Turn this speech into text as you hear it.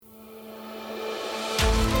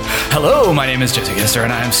Hello, my name is Jesse Gister,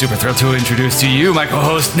 and I am super thrilled to introduce to you my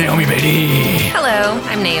co-host, Naomi Beatty. Hello,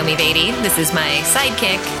 I'm Naomi Beatty. This is my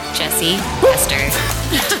sidekick, Jesse Gister.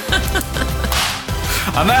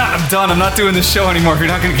 I'm done. I'm not doing this show anymore if you're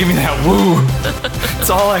not going to give me that woo. It's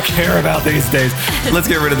all I care about these days. Let's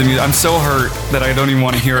get rid of the music. I'm so hurt that I don't even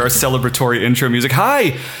want to hear our celebratory intro music. Hi.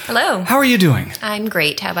 Hello. How are you doing? I'm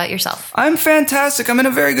great. How about yourself? I'm fantastic. I'm in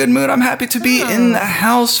a very good mood. I'm happy to be in the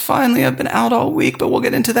house finally. I've been out all week, but we'll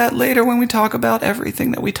get into that later when we talk about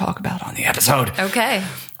everything that we talk about on the episode. Okay.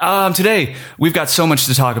 Today, we've got so much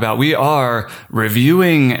to talk about. We are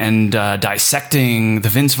reviewing and dissecting the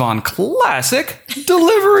Vince Vaughn classic,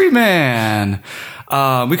 Delivery Man.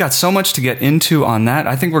 We got so much to get into on that.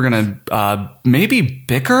 I think we're going to maybe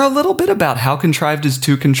bicker a little bit about how contrived is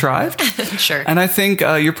too contrived. Sure. And I think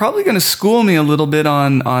you're probably going to school me a little bit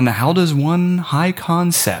on how does one high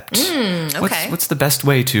concept. Okay. What's the best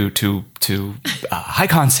way to high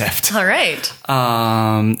concept? All right.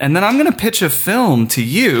 And then I'm going to pitch a film to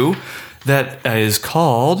you that is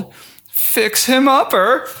called Fix Him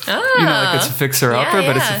Upper. You know, like it's a fixer upper,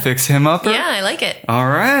 but it's a fix him upper. Yeah, I like it. All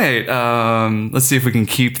right. Let's see if we can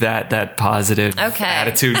keep that positive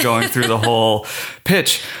attitude going through the whole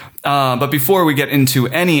pitch. But before we get into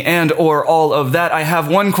any and or all of that, I have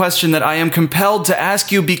one question that I am compelled to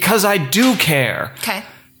ask you because I do care. Okay.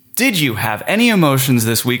 Did you have any emotions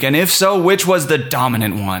this week? And if so, which was the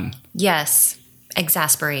dominant one? Yes.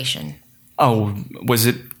 Exasperation. Oh, was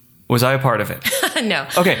I a part of it? No.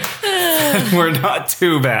 Okay. We're not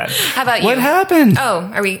too bad. How about you? What happened?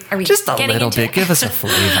 Oh, are we just a getting little into bit? it? Give us a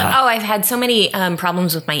flavor. Oh, I've had so many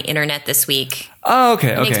problems with my internet this week. Oh,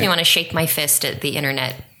 okay. It makes me want to shake my fist at the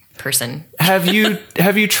internet person. Have you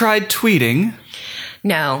tried tweeting?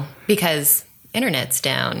 No, because internet's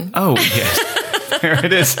down. Oh, yes. There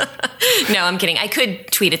it is. No, I'm kidding. I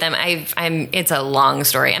could tweet at them. It's a long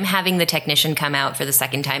story. I'm having the technician come out for the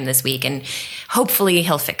second time this week, and hopefully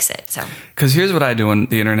he'll fix it. So, because here's what I do when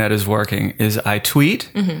the internet is working: is I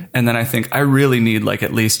tweet, and then I think I really need like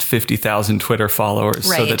at least 50,000 Twitter followers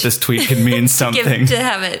so that this tweet can mean something to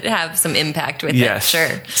have some impact with it.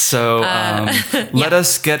 Sure. So let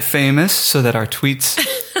us get famous so that our tweets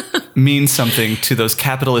mean something to those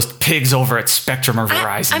capitalist pigs over at Spectrum or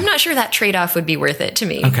Verizon. I'm not sure that trade-off would be worth it to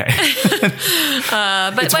me. Okay.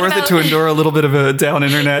 But it's worth it to endure a little bit of a down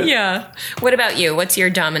internet. Yeah. What about you? What's your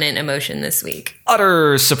dominant emotion this week?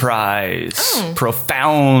 Utter surprise.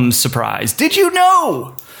 Profound surprise. Did you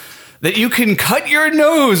know that you can cut your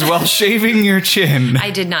nose while shaving your chin? I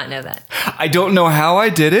did not know that. I don't know how I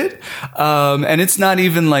did it. And it's not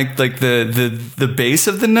even like the base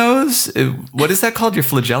of the nose. What is that called? Your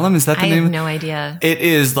flagellum? Is that the name? I have no idea. It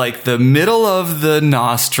is like the middle of the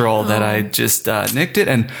nostril that I just nicked it.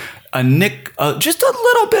 And a nick, just a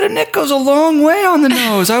little bit of nick goes a long way on the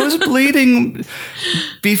nose. I was bleeding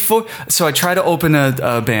before. So I try to open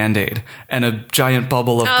a Band-Aid and a giant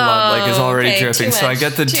bubble of blood is already dripping. So I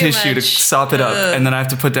get the tissue to sop it up and then I have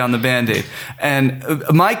to put down the Band-Aid. And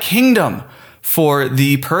my kingdom for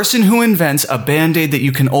the person who invents a Band-Aid that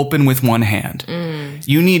you can open with one hand.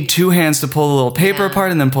 You need two hands to pull the little paper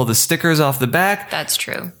apart and then pull the stickers off the back. That's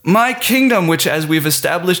true. My kingdom, which as we've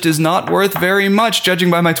established is not worth very much, judging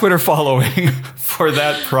by my Twitter following for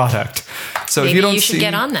that product. So maybe if you don't should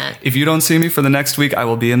get on that. If you don't see me for the next week, I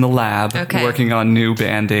will be in the lab working on new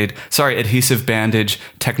adhesive bandage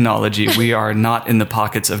technology. We are not in the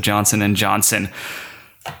pockets of Johnson & Johnson.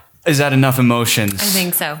 Is that enough emotions? I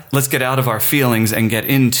think so. Let's get out of our feelings and get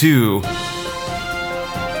into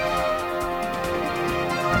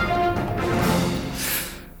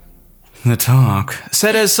the talk.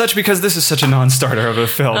 Said as such because this is such a non-starter of a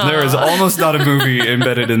film. There is almost not a movie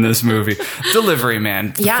embedded in this movie. Delivery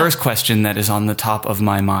Man. The first question that is on the top of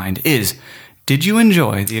my mind is, did you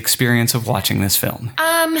enjoy the experience of watching this film?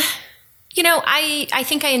 You know, I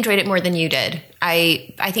think I enjoyed it more than you did.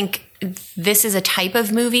 I think this is a type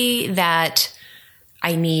of movie that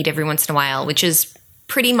I need every once in a while, which is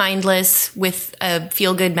pretty mindless with a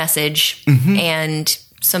feel-good message and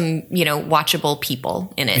some, watchable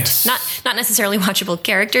people in it. Yes. Not necessarily watchable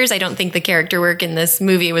characters. I don't think the character work in this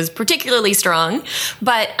movie was particularly strong,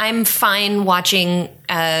 but I'm fine watching,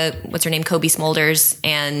 what's her name? Kobe Smulders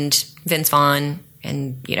and Vince Vaughn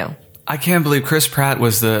and, I can't believe Chris Pratt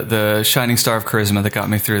was the shining star of charisma that got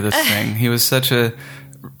me through this thing. He was such a...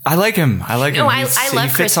 I like him. No, I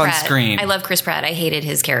love Chris Pratt. On screen. I love Chris Pratt. I hated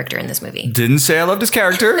his character in this movie. Didn't say I loved his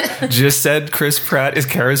character. Just said Chris Pratt is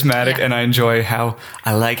charismatic, and I enjoy how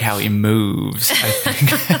he moves. I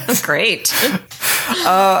think that's great.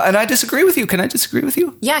 And I disagree with you. Can I disagree with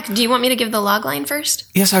you? Yeah. Do you want me to give the log line first?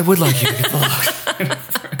 Yes, I would like you to give the log line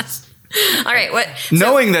first. All right. right. What?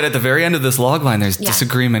 Knowing that at the very end of this log line, there's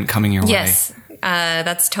disagreement coming your way. Yes,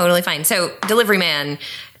 that's totally fine. So, Delivery Man.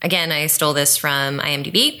 Again, I stole this from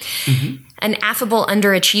IMDb. Mm-hmm. An affable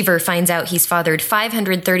underachiever finds out he's fathered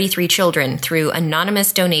 533 children through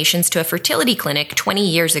anonymous donations to a fertility clinic 20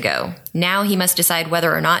 years ago. Now he must decide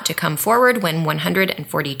whether or not to come forward when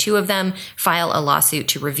 142 of them file a lawsuit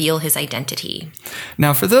to reveal his identity.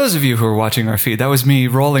 Now, for those of you who are watching our feed, that was me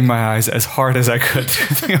rolling my eyes as hard as I could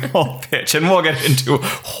through the whole pitch, and we'll get into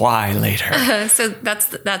why later. So that's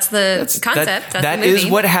the concept. That's that the movie. is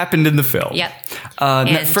what happened in the film. Yep.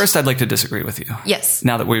 First, I'd like to disagree with you. Yes.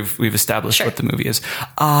 Now that we've established what the movie is,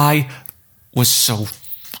 I was so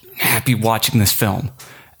happy watching this film.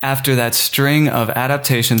 After that string of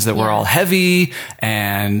adaptations that were all heavy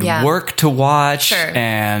and work to watch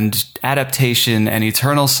and adaptation and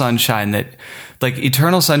Eternal Sunshine, that like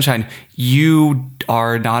Eternal Sunshine, you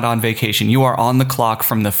are not on vacation. You are on the clock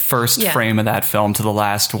from the first frame of that film to the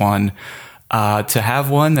last one. To have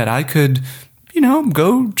one that I could,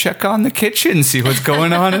 go check on the kitchen, see what's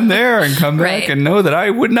going on in there, and come back and know that I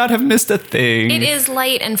would not have missed a thing. It is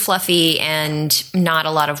light and fluffy and not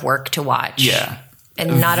a lot of work to watch. Yeah.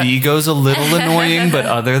 And Vigo's a little annoying, but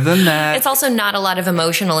other than that... It's also not a lot of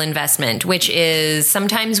emotional investment, which is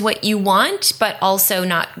sometimes what you want, but also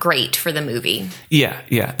not great for the movie. Yeah.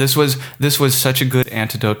 This was such a good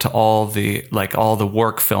antidote to all the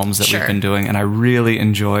work films that we've been doing, and I really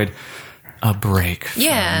enjoyed a break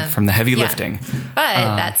from the heavy lifting.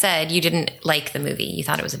 But that said, you didn't like the movie. You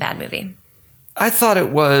thought it was a bad movie. I thought it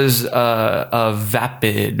was a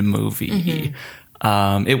vapid movie. Mm-hmm.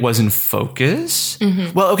 It wasn't focus.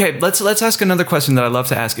 Mm-hmm. Well, okay, let's ask another question that I love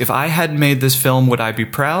to ask. If I had made this film, would I be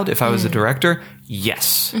proud if I was a director?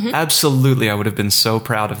 Yes, absolutely. I would have been so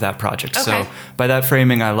proud of that project. Okay. So by that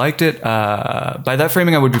framing, I liked it. By that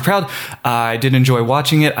framing, I would be proud. I did enjoy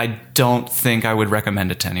watching it. I don't think I would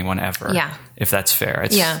recommend it to anyone ever. Yeah. If that's fair.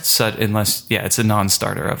 It's a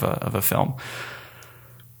non-starter of a film.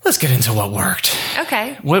 Let's get into what worked.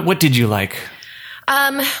 Okay. What did you like?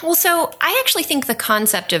 So I actually think the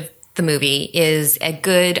concept of the movie is a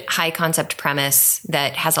good high concept premise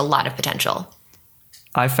that has a lot of potential.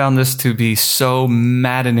 I found this to be so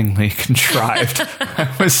maddeningly contrived.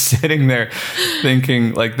 I was sitting there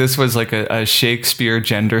thinking like this was like a Shakespeare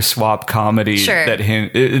gender swap comedy. Sure.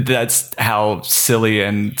 That's how silly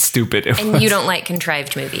and stupid it was. And you don't like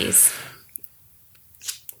contrived movies.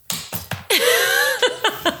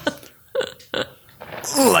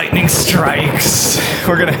 Lightning strikes.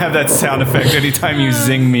 We're going to have that sound effect anytime you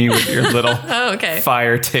zing me with your little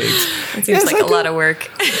fire takes. It seems like a lot of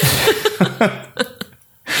work.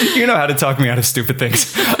 You know how to talk me out of stupid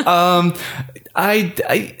things.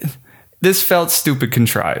 This felt stupid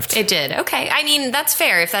contrived. It did. Okay. I mean, that's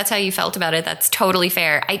fair. If that's how you felt about it, that's totally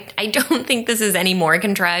fair. I don't think this is any more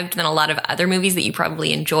contrived than a lot of other movies that you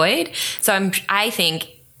probably enjoyed. So I think...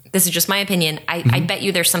 This is just my opinion. I bet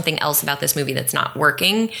you there's something else about this movie that's not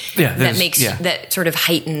working that sort of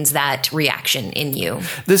heightens that reaction in you.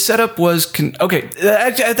 The setup was...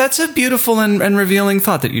 that's a beautiful and revealing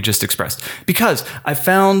thought that you just expressed. Because I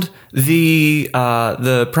found the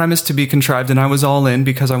premise to be contrived, and I was all in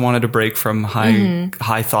because I wanted a break from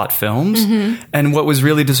high thought films. Mm-hmm. And what was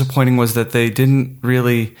really disappointing was that they didn't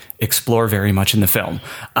really explore very much in the film.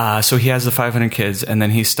 So he has the 500 kids, and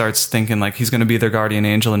then he starts thinking like he's going to be their guardian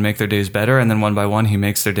angel and make their days better, and then one by one he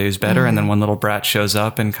makes their days better, and then one little brat shows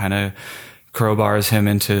up and kind of crowbars him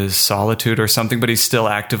into solitude or something, but he's still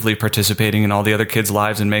actively participating in all the other kids'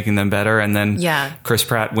 lives and making them better. And then Chris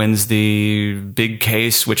Pratt wins the big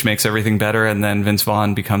case, which makes everything better, and then Vince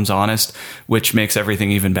Vaughn becomes honest, which makes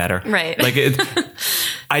everything even better. Right. Like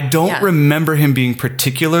I don't remember him being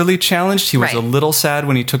particularly challenged. He was a little sad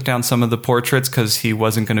when he took down some of the portraits because he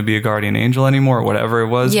wasn't going to be a guardian angel anymore or whatever it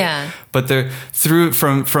was. Yeah. But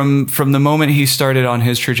from the moment he started on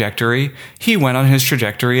his trajectory, he went on his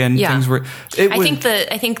trajectory, and things were. I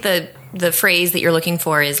think the phrase that you're looking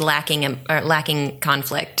for is lacking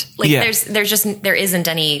conflict. Like there isn't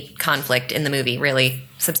any conflict in the movie, really.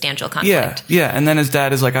 Substantial conflict. Yeah. And then his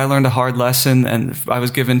dad is like, I learned a hard lesson, and I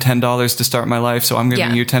was given $10 to start my life, so I'm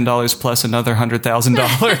giving you $10 plus another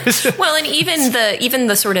 $100,000. Well, and even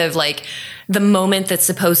the sort of like the moment that's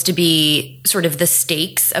supposed to be sort of the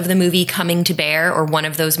stakes of the movie coming to bear, or one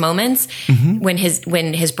of those moments when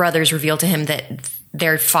his brothers reveal to him that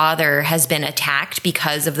their father has been attacked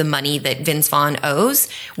because of the money that Vince Vaughn owes.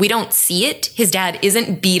 We don't see it. His dad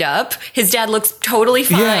isn't beat up. His dad looks totally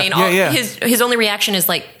fine. His only reaction is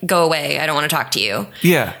like, go away. I don't want to talk to you.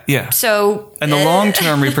 Yeah. So, and the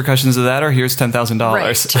long-term repercussions of that are here's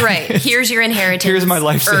 $10,000. Right. Here's your inheritance. Here's my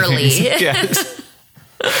life early. Yes.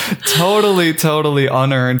 totally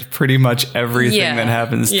unearned pretty much everything that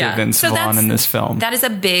happens to Vince Vaughn in this film. That is a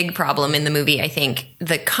big problem in the movie. I think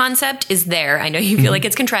the concept is there. I know you feel like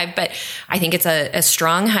it's contrived, but I think it's a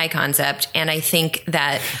strong, high concept. And I think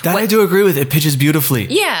that I do agree with. It pitches beautifully.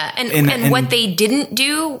 Yeah. And what they didn't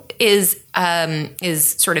do is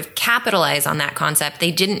sort of capitalize on that concept.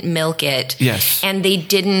 They didn't milk it. Yes. And they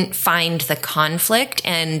didn't find the conflict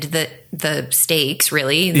and the stakes,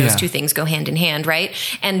 really. Those two things go hand in hand, right?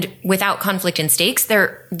 And without conflict and stakes,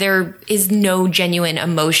 there is no genuine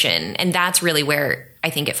emotion. And that's really where I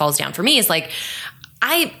think it falls down for me, is like,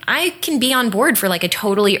 I can be on board for like a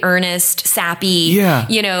totally earnest, sappy,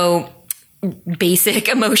 basic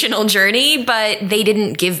emotional journey, but they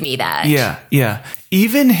didn't give me that. Yeah.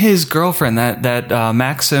 Even his girlfriend, that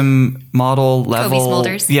Maxim model level, Kobe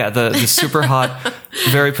Smulders. The super hot,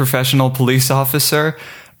 very professional police officer.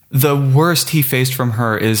 The worst he faced from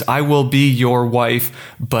her is, I will be your wife,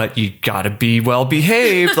 but you gotta be well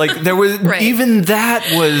behaved. Like, there was, even that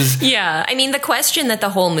was. Yeah. I mean, the question that the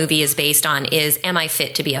whole movie is based on is, am I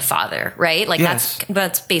fit to be a father? Right? Like,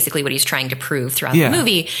 that's basically what he's trying to prove throughout the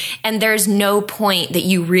movie. And there's no point that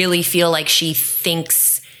you really feel like she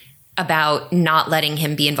thinks about not letting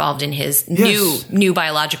him be involved in his new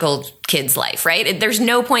biological kid's life, right? There's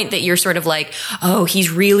no point that you're sort of like, oh, he's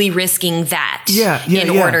really risking that in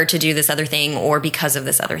order to do this other thing or because of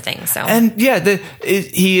this other thing. So, and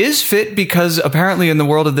he is fit because apparently in the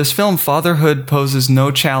world of this film, fatherhood poses no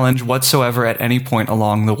challenge whatsoever at any point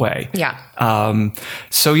along the way. Yeah.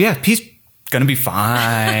 He's gonna be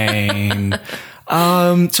fine.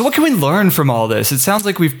 So what can we learn from all this? It sounds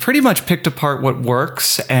like we've pretty much picked apart what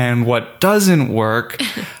works and what doesn't work.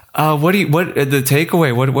 What the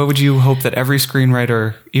takeaway? What would you hope that every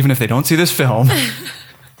screenwriter, even if they don't see this film,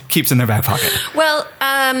 keeps in their back pocket? Well,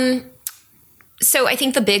 so I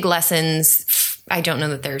think the big lessons, I don't know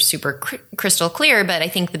that they're super crystal clear, but I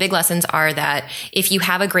think the big lessons are that if you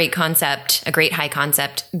have a great concept, a great high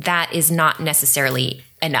concept, that is not necessarily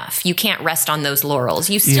enough. You can't rest on those laurels.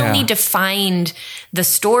 You still need to find the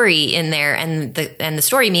story in there, and the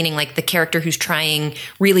story meaning like the character who's trying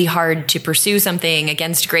really hard to pursue something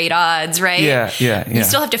against great odds, right? Yeah. You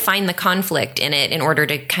still have to find the conflict in it in order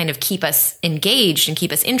to kind of keep us engaged and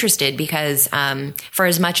keep us interested, because for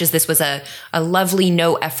as much as this was a lovely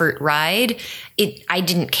no effort ride, I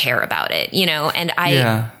didn't care about it,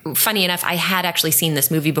 and funny enough, I had actually seen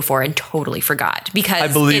this movie before and totally forgot, because I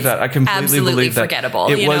believe that. I completely believe that.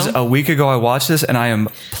 Forgettable. It was a week ago I watched this, and I am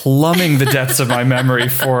plumbing the depths of my memory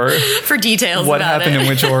for details what about happened it. in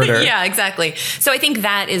which order. Yeah, exactly. So I think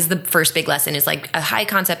that is the first big lesson, is like a high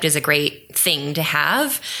concept is a great thing to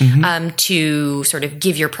have, to sort of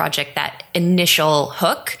give your project that initial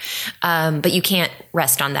hook. But you can't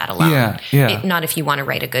rest on that alone. Not if you want to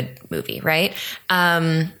write a good movie, right?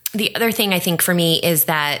 The other thing I think for me is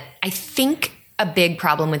that I think a big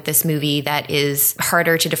problem with this movie that is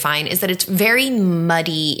harder to define is that it's very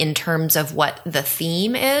muddy in terms of what the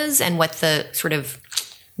theme is and what the sort of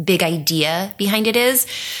big idea behind it is.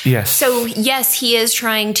 Yes. So yes, he is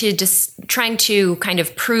trying to kind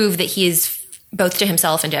of prove that he is, both to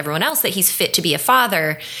himself and to everyone else, that he's fit to be a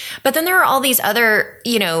father. But then there are all these other,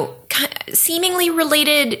 seemingly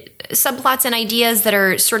related subplots and ideas that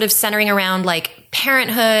are sort of centering around like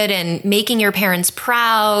parenthood and making your parents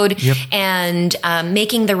proud and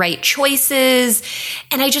making the right choices.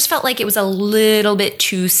 And I just felt like it was a little bit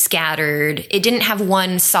too scattered. It didn't have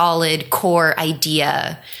one solid core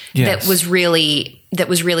idea that was really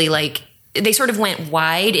like, they sort of went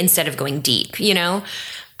wide instead of going deep,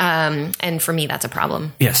 and for me, that's a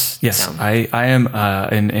problem. Yes. So. I am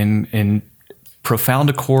in profound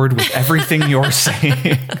accord with everything you're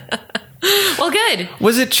saying. Well, good.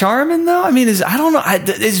 Was it charming though? I mean, I don't know.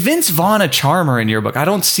 Is Vince Vaughn a charmer in your book? I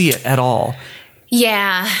don't see it at all.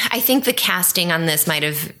 Yeah, I think the casting on this might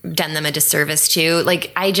have done them a disservice too.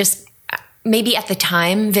 Like, maybe at the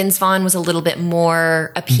time, Vince Vaughn was a little bit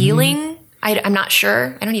more appealing. I'm not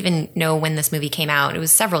sure. I don't even know when this movie came out. It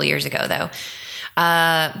was several years ago though.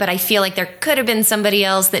 But I feel like there could have been somebody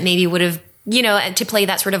else that maybe would have, to play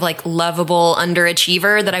that sort of like lovable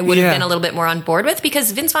underachiever that I would have been a little bit more on board with,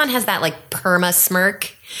 because Vince Vaughn has that like perma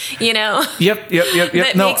smirk, Yep.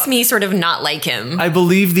 That makes me sort of not like him. I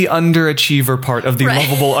believe the underachiever part of the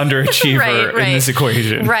lovable underachiever in this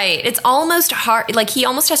equation. Right. It's almost hard. Like, he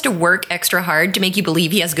almost has to work extra hard to make you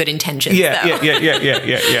believe he has good intentions.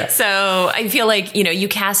 Yeah. So I feel like, you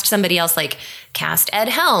cast somebody else, like cast Ed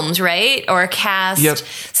Helms, right? Or cast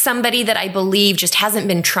somebody that I believe just hasn't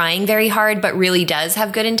been trying very hard, but really does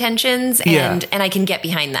have good intentions. And I can get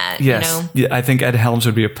behind that. Yes. Yeah, I think Ed Helms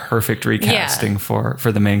would be a perfect recasting for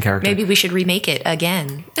the main character. Maybe we should remake it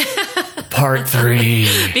again. Part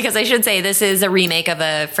 3. Because I should say this is a remake of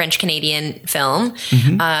a French-Canadian film,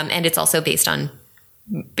 and it's also based on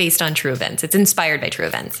true events. It's inspired by true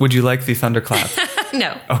events. Would you like the thunderclap?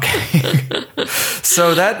 No. Okay.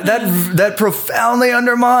 So that profoundly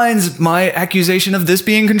undermines my accusation of this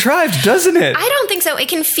being contrived, doesn't it? I don't think so. It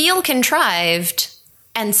can feel contrived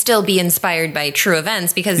and still be inspired by true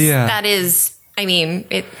events because that is, I mean,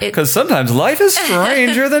 because sometimes life is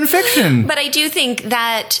stranger than fiction. But I do think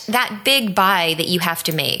that big buy that you have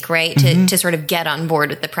to make, right, to sort of get on board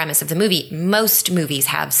with the premise of the movie, most movies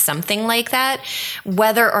have something like that.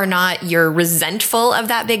 Whether or not you're resentful of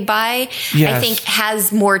that big buy, I think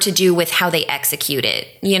has more to do with how they execute it,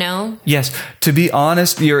 you know? Yes. To be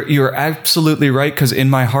honest, you're absolutely right, because in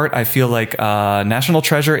my heart, I feel like National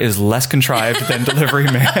Treasure is less contrived than Delivery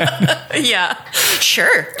Man. Yeah.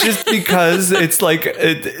 Sure. Just because it's like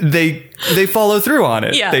they follow through on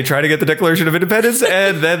it. Yeah. They try to get the Declaration of Independence,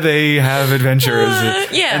 and then they have adventures.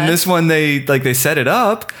 And this one, they set it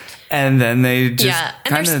up, and then they just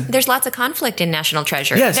kind of... There's lots of conflict in National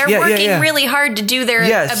Treasure. Yes, they're working really hard to do their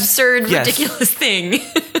absurd, ridiculous thing.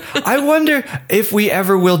 I wonder if we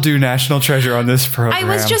ever will do National Treasure on this program. I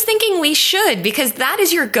was just thinking we should, because that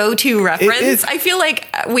is your go-to reference. I feel like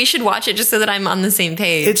we should watch it just so that I'm on the same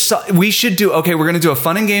page. We should do... Okay, we're going to do a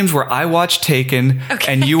fun and games where I watch Taken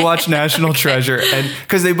and you watch National Treasure, and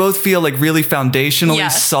because they both feel like really foundationally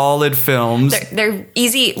solid films. They're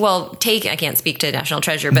easy. Well, Taken, I can't speak to National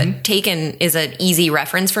Treasure, but Taken is an easy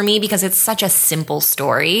reference for me because it's such a simple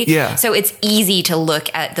story. Yeah. So it's easy to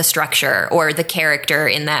look at the structure or the character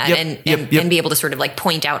in that and be able to sort of like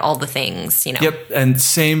point out all the things, you know. Yep. And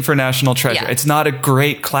same for National Treasure. It's not a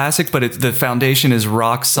great classic, but the foundation is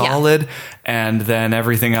rock solid, and then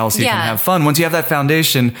everything else you can have fun. Once you have that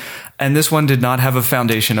foundation, and this one did not have a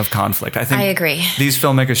foundation of conflict. I agree. These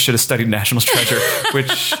filmmakers should have studied National Treasure,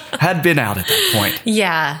 which had been out at that point.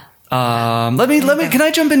 Yeah. Let me. Can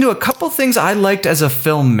I jump into a couple things I liked as a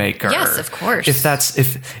filmmaker? Yes, of course.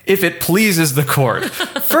 If it pleases the court.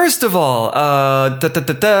 First of all,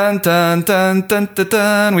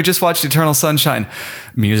 we just watched Eternal Sunshine.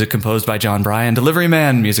 Music composed by John Bryan. Delivery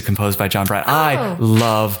Man, music composed by John Bryan. I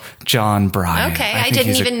love John Bryan. Okay, I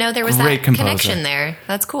didn't even know there was that connection there.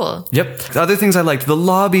 That's cool. Yep. The other things I liked, the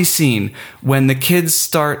lobby scene, when the kids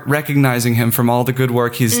start recognizing him from all the good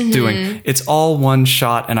work he's doing. It's all one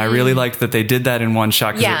shot, and I really liked that they did that in one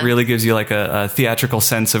shot, because it really gives you like a theatrical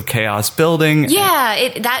sense of chaos building.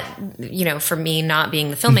 Yeah, for me not being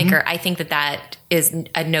the filmmaker, I think that is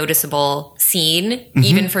a noticeable scene,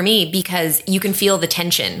 even for me, because you can feel the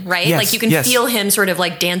tension, right? Yes, like you can feel him sort of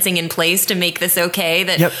like dancing in place to make this okay,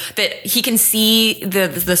 that he can see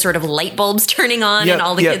the sort of light bulbs turning on and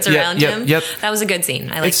all the kids around him. That was a good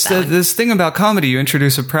scene. I liked that one. This thing about comedy, you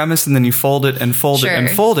introduce a premise and then you fold it and fold it and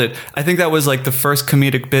fold it. I think that was like the first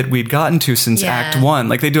comedic bit we'd gotten to since Act 1.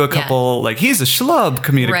 Like they do a couple, like he's a schlub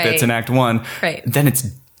comedic bits in Act 1. Right. Then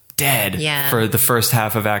it's dead for the first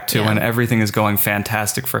half of Act 2, and everything is going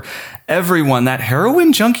fantastic for everyone. That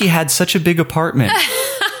heroin junkie had such a big apartment.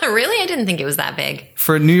 Really? I didn't think it was that big.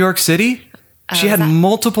 For New York City? She had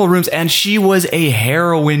multiple rooms, and she was a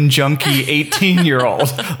heroin junkie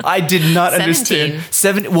 18-year-old. I did not understand.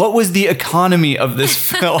 What was the economy of this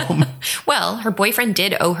film? Well, her boyfriend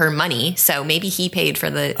did owe her money, so maybe he paid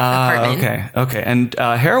for the apartment. Okay. And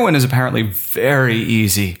heroin is apparently very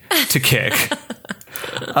easy to kick.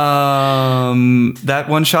 That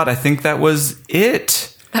one shot, I think that was it.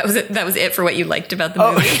 That was it for what you liked about the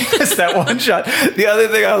movie? Oh, yes, that one shot. The other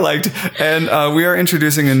thing I liked, and we are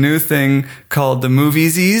introducing a new thing called the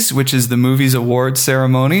Moviesies, which is the Movies Award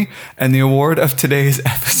ceremony. And the award of today's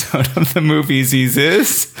episode of the Moviesies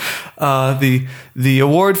is the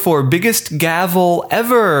award for biggest gavel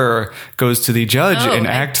ever goes to the judge in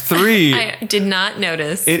Act 3. I did not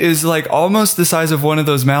notice. It is like almost the size of one of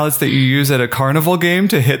those mallets that you use at a carnival game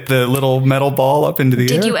to hit the little metal ball up into the air.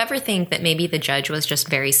 Did you ever think that maybe the judge was just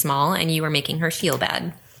very small and you were making her feel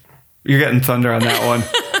bad? You're getting thunder on that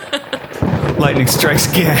one. Lightning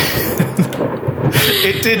strikes again.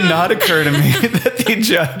 It did not occur to me that the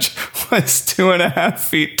judge was 2.5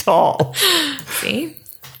 feet tall. See?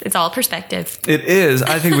 It's all perspective. It is.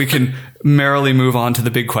 I think we can merrily move on to the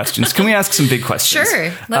big questions. Can we ask some big questions?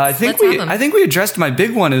 Sure. I think we addressed my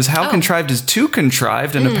big one is how contrived is too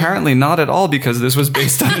contrived, and apparently not at all, because this was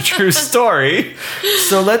based on a true story.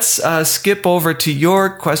 So let's skip over to your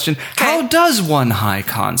question. Okay. How does one high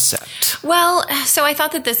concept? Well, so I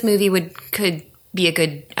thought that this movie could be a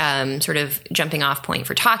good sort of jumping off point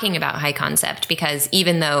for talking about high concept, because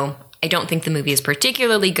even though I don't think the movie is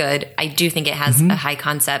particularly good. I do think it has a high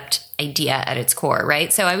concept idea at its core,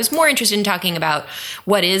 right? So I was more interested in talking about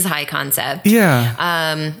what is high concept. Yeah.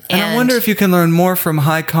 And I wonder if you can learn more from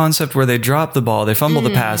high concept where they drop the ball, they fumble the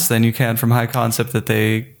pass, than you can from high concept that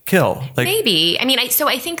they kill. Like, maybe. I mean, I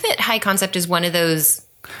think that high concept is one of those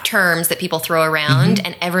terms that people throw around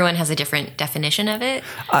and everyone has a different definition of it.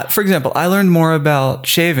 For example, I learned more about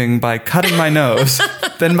shaving by cutting my nose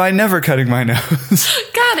than by never cutting my nose.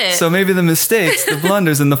 Got it. So maybe the mistakes, the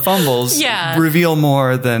blunders, and the fumbles reveal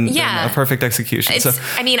more than a perfect execution.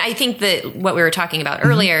 I mean, I think that what we were talking about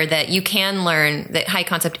earlier, that you can learn that high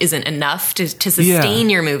concept isn't enough to sustain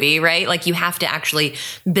your movie, right? Like you have to actually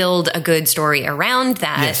build a good story around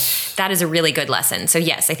that. Yes. That is a really good lesson. So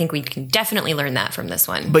yes, I think we can definitely learn that from this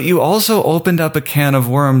one. But you also opened up a can of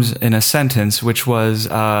worms in a sentence, which was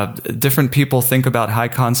different people think about high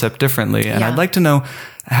concept differently. And I'd like to know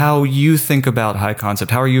how you think about high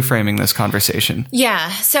concept. How are you framing this conversation? Yeah.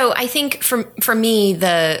 So I think for me,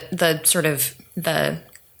 the sort of the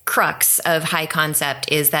crux of high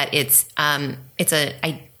concept is that it's an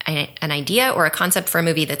idea or a concept for a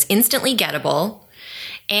movie that's instantly gettable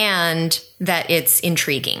and that it's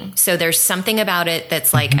intriguing. So there's something about it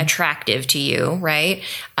that's like attractive to you, right?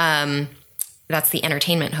 That's the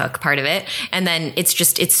entertainment hook part of it. And then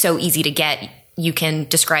it's so easy to get. You can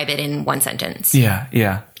describe it in one sentence. Yeah,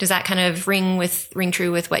 yeah. Does that kind of ring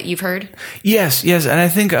true with what you've heard? Yes. And I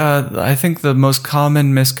think the most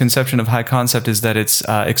common misconception of high concept is that it's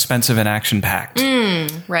expensive and action packed.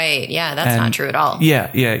 Right. Yeah, that's not true at all.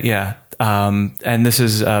 Yeah. And this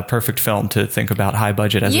is a perfect film to think about high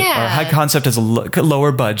budget as or high concept as a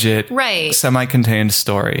lower budget, right, semi-contained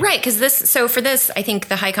story. Right, because for this, I think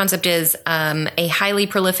the high concept is a highly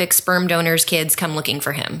prolific sperm donor's kids come looking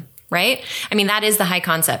for him. Right? I mean, that is the high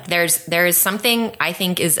concept. There is something I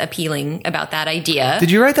think is appealing about that idea.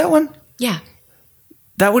 Did you write that one? Yeah.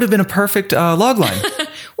 That would have been a perfect log line.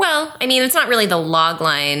 Well, I mean, it's not really the log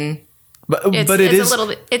line. But it is a little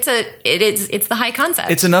bit. It's the high concept.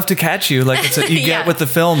 It's enough to catch you. Like you get what the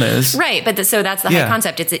film is, right? But so that's the high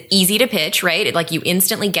concept. It's easy to pitch, right? Like you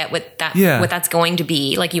instantly get what that's going to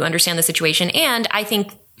be. Like you understand the situation, and I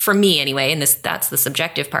think for me anyway, and that's the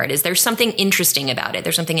subjective part, is there's something interesting about it.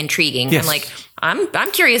 There's something intriguing. Yes. I'm like,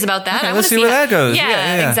 I'm curious about that. Okay, let's see where that goes.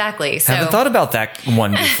 Yeah, exactly. So, haven't thought about that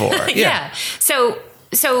one before. Yeah.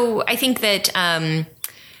 So I think that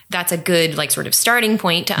that's a good like sort of starting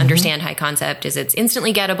point to understand high concept. Is it's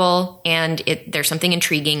instantly gettable and there's something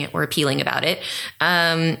intriguing or appealing about it.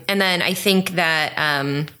 And then I think that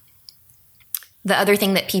the other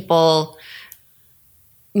thing that people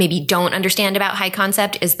maybe don't understand about high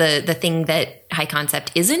concept is the thing that high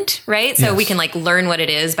concept isn't, right? So we can like learn what it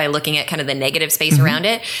is by looking at kind of the negative space around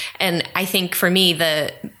it. And I think for me,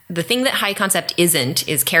 the thing that high concept isn't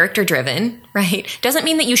is character driven, right? Doesn't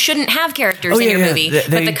mean that you shouldn't have characters in your movie, but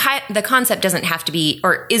the concept doesn't have to be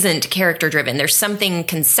or isn't character driven. There's something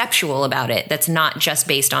conceptual about it that's not just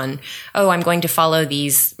based on, I'm going to follow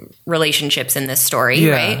these relationships in this story,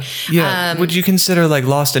 right? Yeah. Would you consider like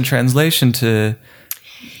Lost in Translation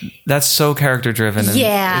that's so character driven?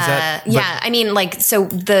 I mean, like, so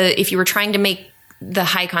if you were trying to make the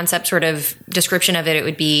high concept sort of description of it, it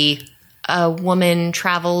would be a woman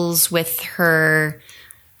travels with her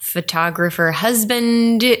photographer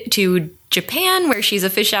husband to Japan, where she's a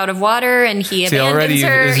fish out of water, and he abandons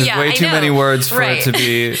her. This is way too many words for it to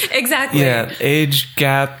be exactly. Yeah, age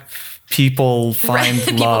gap. People find love.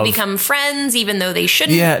 People become friends, even though they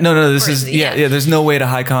shouldn't. Yeah, no. This is there's no way to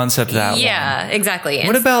high concept that. Yeah, one. Exactly.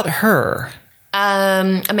 What about her?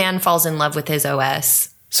 A man falls in love with his OS.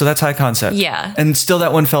 So that's high concept. Yeah, and still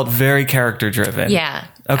that one felt very character driven. Yeah,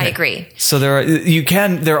 okay. I agree. So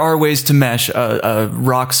there are ways to mesh a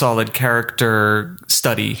rock solid character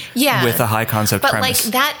study with a high concept premise.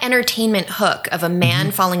 But like that entertainment hook of a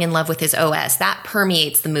man falling in love with his OS, that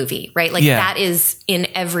permeates the movie, right? Like that is in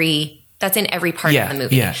every part of the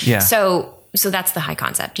movie. Yeah. So that's the high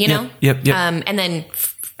concept, you know? Yep. And then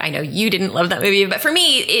I know you didn't love that movie, but for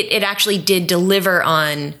me, it actually did deliver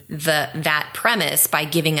on that premise by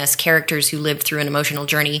giving us characters who lived through an emotional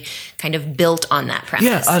journey, kind of built on that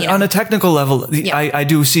premise. Yeah, on a technical level, I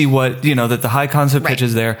do see what that the high concept pitch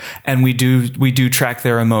is there, and we do track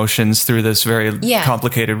their emotions through this very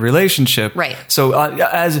complicated relationship. Right. So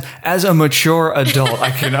as a mature adult, I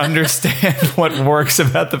can understand what works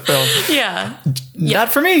about the film. Yeah.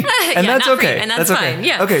 Not for me, and that's okay. And that's fine. Okay.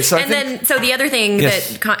 Yeah. Okay. So so the other thing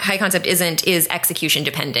that high concept isn't is execution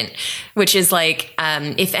dependent, which is like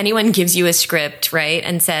if anyone gives you a script, right,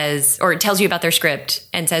 and says or tells you about their script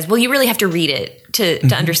and says, well, you really have to read it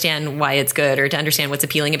to understand why it's good or to understand what's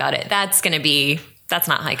appealing about it. That's going to be That's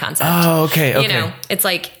not high concept. Oh, okay. You know, it's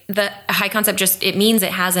like the high concept it means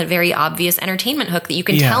it has a very obvious entertainment hook that you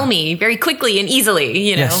can tell me very quickly and easily,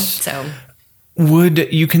 you know? Yes. So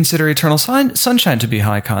would you consider Eternal Sunshine to be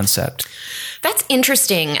high concept? that's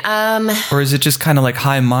interesting. Or is it just kind of like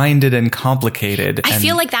high-minded and complicated? I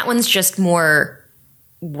feel like that one's just more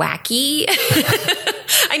wacky.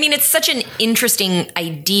 I mean, it's such an interesting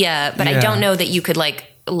idea, but I don't know that you could like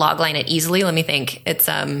logline it easily. Let me think. It's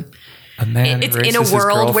a man it's in a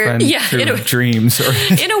world where dreams or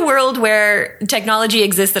in a world where technology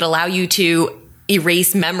exists that allow you to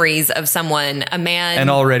erase memories of someone, a man, and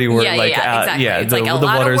already we're exactly. It's like a the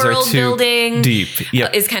lot waters of world are too building deep.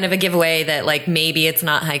 Yep. Is kind of a giveaway that like maybe it's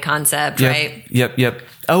not high concept, Yep. right? Yep.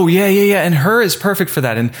 Oh yeah. And Her is perfect for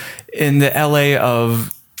that. And in the LA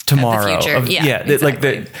of tomorrow, future.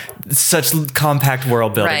 Like such compact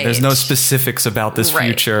world building. Right. There's no specifics about this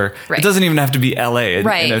future. Right. It doesn't even have to be LA in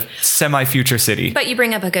Right. a semi-future city. But you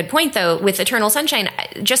bring up a good point, though, with Eternal Sunshine,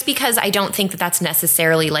 just because I don't think that that's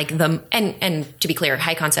necessarily like and to be clear,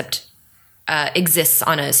 high concept exists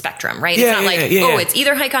on a spectrum, right? It's not it's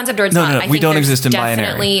either high concept or it's not. No, I think we don't there's exist in binary.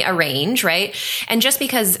 definitely a range, right? And just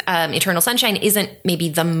because Eternal Sunshine isn't maybe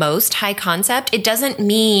the most high concept, it doesn't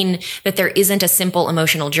mean that there isn't a simple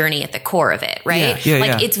emotional journey at the core of it, right?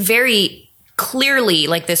 It's very clearly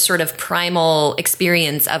like this sort of primal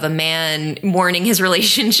experience of a man mourning his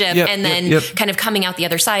relationship and then kind of coming out the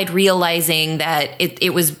other side, realizing that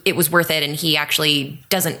it was worth it and he actually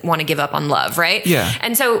doesn't want to give up on love, right? Yeah.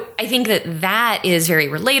 And so I think that is very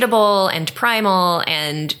relatable and primal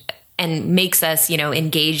and makes us, you know,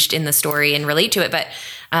 engaged in the story and relate to it. But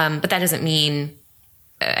that doesn't mean,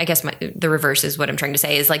 I guess the reverse is what I'm trying to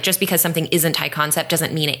say, is like just because something isn't high concept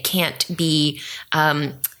doesn't mean it can't be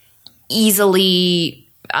easily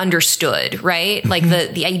understood, right? Like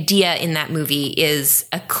the idea in that movie is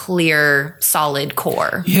a clear, solid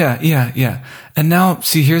core. Yeah. And now,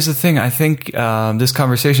 see, here's the thing. I think this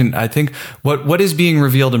conversation, I think what is being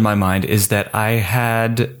revealed in my mind is that I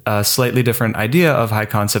had a slightly different idea of high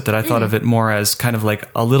concept, that I thought of it more as kind of like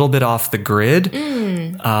a little bit off the grid.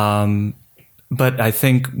 But I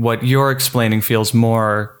think what you're explaining feels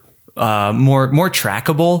more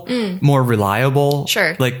trackable, more reliable.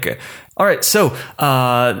 Sure. Like, all right. So,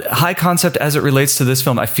 high concept as it relates to this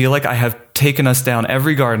film, I feel like I have taken us down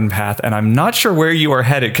every garden path and I'm not sure where you are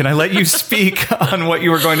headed. Can I let you speak on what you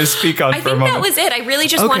were going to speak on for a moment? I think that was it. I really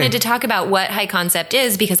just wanted to talk about what high concept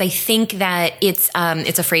is, because I think that it's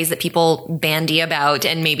a phrase that people bandy about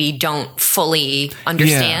and maybe don't fully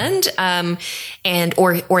understand.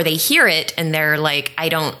 Or they hear it and they're like,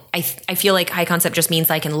 I feel like high concept just means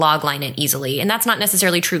I can log line it easily. And that's not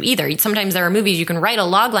necessarily true either. Sometimes there are movies you can write a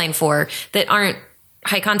log line for that aren't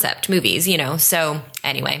high concept movies, you know? So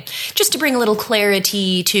anyway, just to bring a little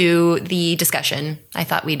clarity to the discussion, I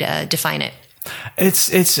thought we'd define it.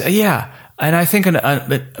 It's yeah. And I think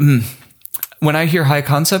when I hear high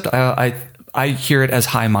concept, I hear it as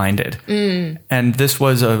high-minded. And this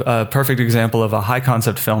was a perfect example of a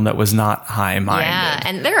high-concept film that was not high-minded. Yeah,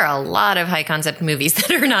 and there are a lot of high-concept movies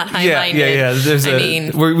that are not high-minded.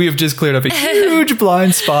 Yeah. We have just cleared up a huge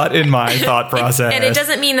blind spot in my thought process. And it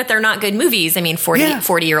doesn't mean that they're not good movies. I mean,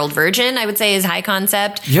 40-Year-Old Virgin, I would say, is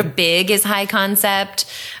high-concept. Yep. Big is high-concept.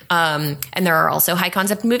 And there are also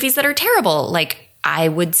high-concept movies that are terrible, like I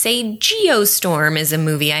would say Geostorm is a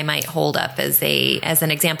movie I might hold up as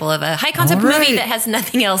an example of a high concept movie that has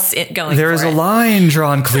nothing else going. There is a line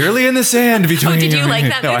drawn clearly in the sand between. Did you like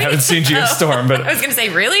that movie? No, I haven't seen Geostorm, but I was going to say,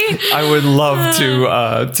 really? I would love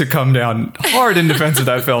to come down hard in defense of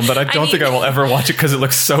that film, but I don't think I will ever watch it because it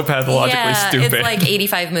looks so pathologically stupid. It's like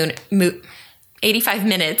 85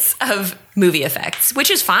 minutes of movie effects,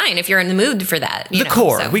 which is fine if you're in the mood for that. The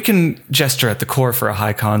core. We can gesture at the core for a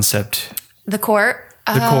high concept. The core?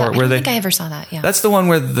 The core. I don't think I ever saw that, yeah. That's the one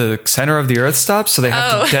where the center of the Earth stops, so they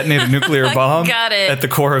have to detonate a nuclear bomb at the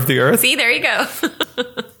core of the Earth. See, there you go.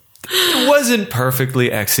 It wasn't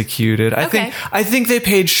perfectly executed. I think they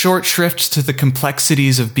paid short shrift to the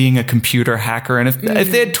complexities of being a computer hacker, and if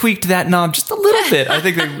they had tweaked that knob just a little bit, I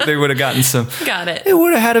think they would have gotten some. Got it. They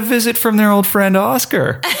would have had a visit from their old friend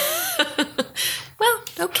Oscar. Well,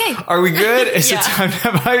 okay. Are we good? Is it time?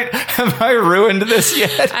 Have I ruined this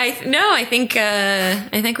yet? I think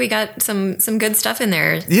we got some good stuff in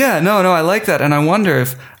there. Yeah, no, I like that, and I wonder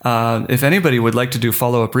if anybody would like to do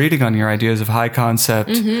follow-up reading on your ideas of high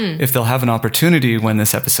concept, if they'll have an opportunity when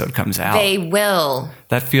this episode comes out. They will.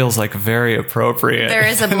 That feels like very appropriate. There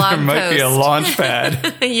is a blog post. There might be a launch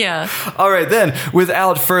pad. Yeah. All right, then,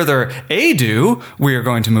 without further ado, we are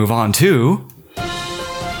going to move on to...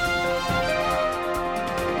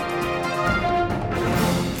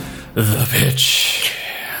 The pitch.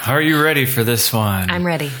 Are you ready for this one? I'm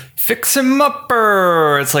ready. Fix him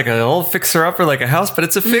upper. It's like an old fixer upper, like a house, but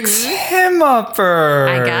it's a fix him upper.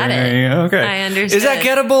 I got it. Okay. I understood. Is that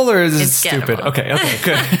gettable or is it It's stupid? gettable. Okay,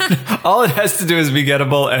 good. All it has to do is be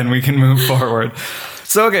gettable and we can move forward.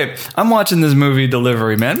 So, okay, I'm watching this movie,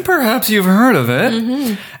 Delivery Man. Perhaps you've heard of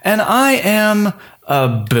it. And I am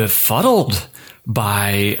befuddled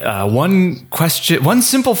by one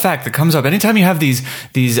simple fact that comes up anytime you have these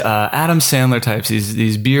Adam Sandler types,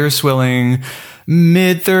 these beer swilling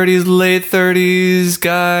mid-30s, late 30s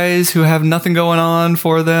guys who have nothing going on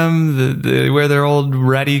for them. They wear their old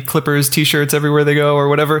ratty Clippers t-shirts everywhere they go or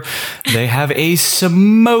whatever. They have a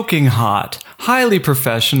smoking hot, highly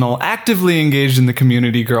professional, actively engaged in the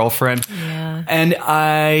community girlfriend. Yeah. And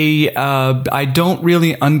I don't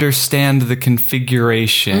really understand the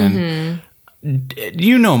configuration.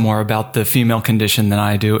 You know more about the female condition than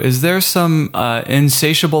I do. Is there some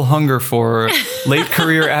insatiable hunger for late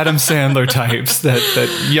career Adam Sandler types that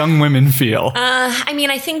young women feel? I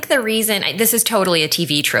mean, I think the reason this is totally a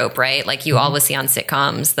TV trope, right? Like you always see on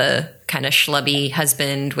sitcoms, the kind of schlubby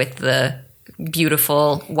husband with the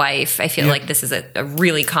beautiful wife. I feel like this is a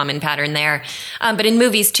really common pattern there, but in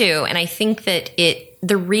movies too. And I think that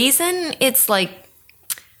the reason it's like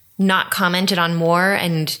not commented on more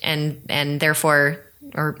and therefore,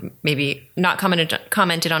 or maybe not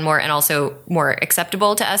commented on more and also more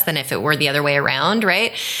acceptable to us than if it were the other way around,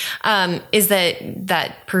 right? Is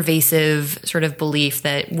that pervasive sort of belief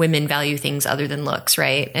that women value things other than looks,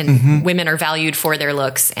 right? And women are valued for their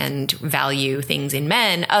looks and value things in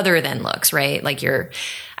men other than looks, right? Like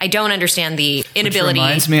I don't understand the inability. Which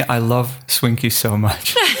reminds me, I love Swinky so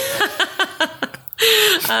much.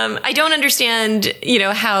 I don't understand,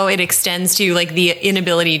 how it extends to like the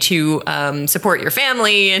inability to support your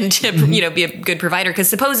family and to, be a good provider. Because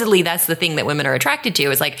supposedly that's the thing that women are attracted to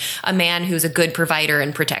is like a man who's a good provider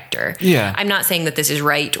and protector. Yeah. I'm not saying that this is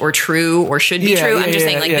right or true or should be true. I'm just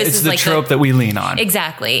saying this it's is the like trope that we lean on.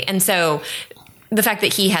 Exactly. And so the fact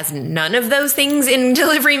that he has none of those things in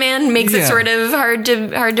Delivery Man makes it sort of hard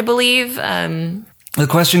to believe. The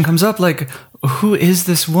question comes up like, who is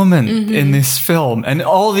this woman in this film? And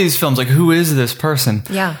all these films, like, who is this person?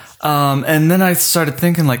 Yeah. And then I started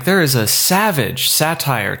thinking, like, there is a savage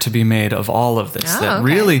satire to be made of all of this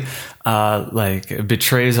really,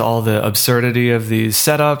 betrays all the absurdity of these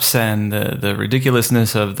setups and the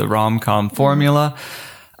ridiculousness of the rom-com formula.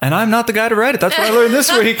 And I'm not the guy to write it. That's what I learned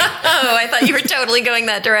this week. Oh, I thought you were totally going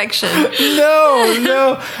that direction.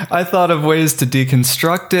 No. I thought of ways to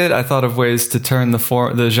deconstruct it. I thought of ways to turn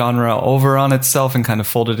the genre over on itself and kind of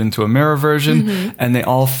fold it into a mirror version. And they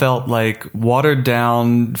all felt like watered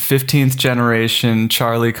down 15th generation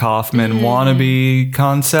Charlie Kaufman wannabe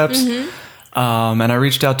concepts. And I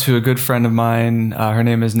reached out to a good friend of mine. Her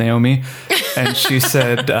name is Naomi. And she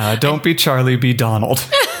said, don't be Charlie, be Donald.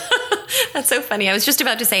 That's so funny. I was just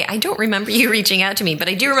about to say, I don't remember you reaching out to me, but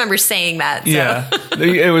I do remember saying that. So. Yeah.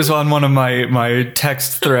 It was on one of my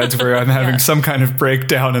text threads where I'm having some kind of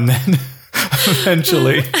breakdown and then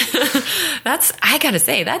eventually. I gotta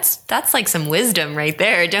say, that's like some wisdom right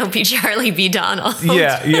there. Don't be Charlie, be Donald.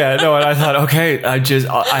 Yeah. No, and I thought, okay,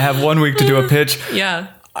 I have 1 week to do a pitch. Yeah.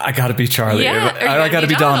 I gotta be Charlie. Yeah, I gotta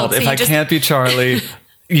be Donald. If I can't be Charlie,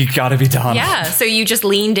 you gotta be Donald. Yeah. So you just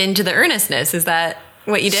leaned into the earnestness. Is that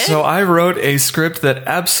what you did? So I wrote a script that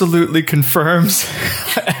absolutely confirms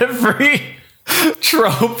every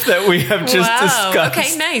trope that we have just discussed.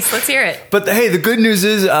 Okay, nice. Let's hear it. But hey, the good news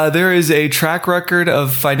is there is a track record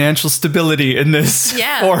of financial stability in this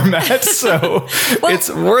format, so it's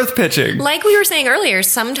worth pitching. Like we were saying earlier,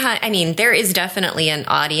 there is definitely an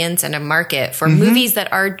audience and a market for movies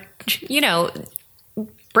that are,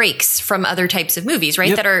 breaks from other types of movies,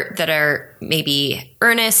 right? Yep. That are maybe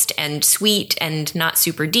earnest and sweet and not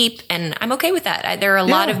super deep, and I'm okay with that. There are a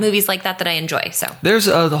lot of movies like that I enjoy. So there's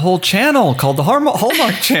the whole channel called the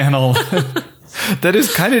Hallmark Channel that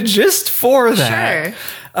is kind of just for that.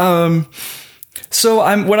 Sure. So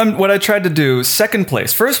what I tried to do. Second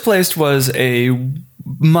place. First place was a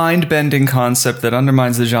mind-bending concept that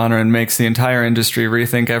undermines the genre and makes the entire industry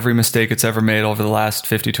rethink every mistake it's ever made over the last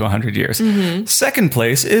 50 to 100 years. Second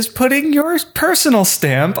place is putting your personal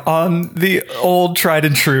stamp on the old tried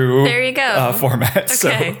and true there you go. Format.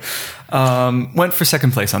 Okay. So went for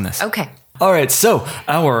second place on this. Okay. All right. So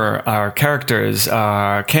our characters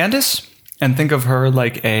are Candace. And think of her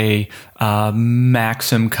like a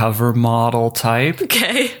Maxim cover model type.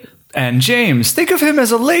 Okay. And James, think of him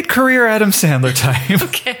as a late career Adam Sandler type.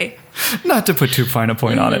 Okay. Not to put too fine a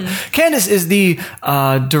point on it. Candace is the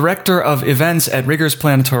director of events at Riggers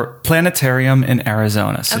Planetarium in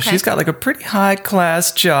Arizona. So she's got like a pretty high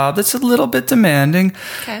class job that's a little bit demanding.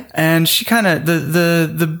 Okay. And she kind of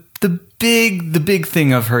the big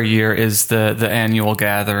thing of her year is the annual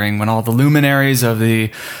gathering when all the luminaries of the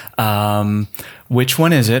which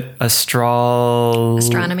one is it?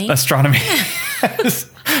 Astronomy.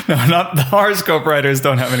 No, not the horoscope writers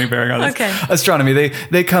don't have any bearing on this. Okay. Astronomy.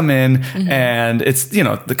 They come in and it's,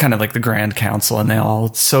 the kind of like the grand council, and they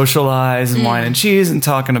all socialize and wine and cheese and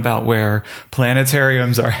talking about where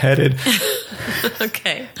planetariums are headed.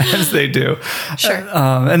 Okay. As they do. Sure.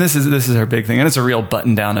 And this is her big thing, and it's a real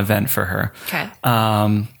button down event for her. Okay.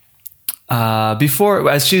 Before,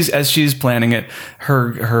 as she's planning it,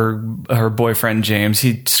 her boyfriend James,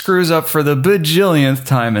 he screws up for the bajillionth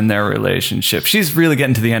time in their relationship. She's really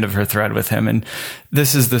getting to the end of her thread with him, and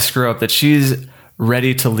this is the screw up that she's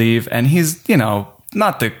ready to leave, and he's,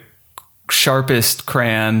 not the sharpest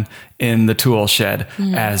crayon in the tool shed,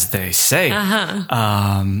 as they say.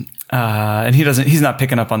 And he's not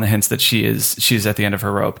picking up on the hints that she's at the end of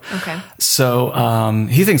her rope. Okay. So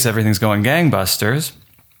he thinks everything's going gangbusters.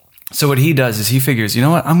 So what he does is he figures, you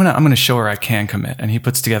know what, I'm gonna show her I can commit, and he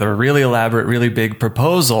puts together a really elaborate, really big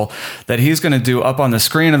proposal that he's gonna do up on the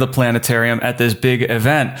screen of the planetarium at this big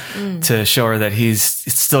event to show her that he's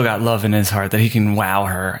still got love in his heart, that he can wow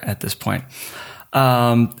her at this point.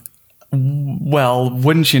 Well,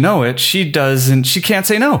 wouldn't you know it, she can't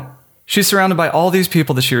say no. She's surrounded by all these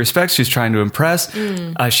people that she respects. She's trying to impress.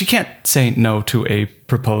 She can't say no to a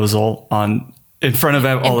proposal in front of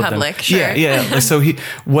all in of public, them. sure. Yeah. So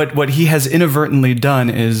what he has inadvertently done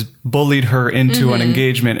is bullied her into an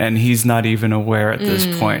engagement, and he's not even aware at this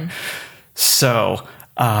point. So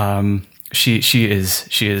she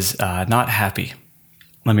is not happy.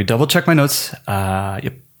 Let me double check my notes.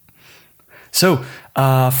 Yep. So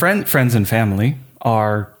friends and family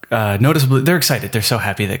are noticeably, they're excited. They're so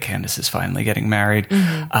happy that Candace is finally getting married.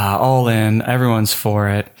 All in, everyone's for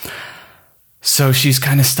it. So she's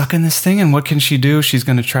kind of stuck in this thing, and what can she do? She's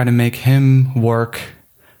going to try to make him work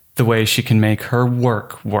the way she can make her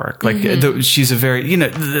work. Like she's a very,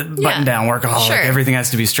 button down workaholic. Sure. Everything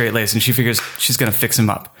has to be straight laced, and she figures she's going to fix him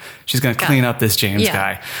up. She's going to clean up this James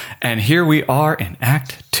guy. And here we are in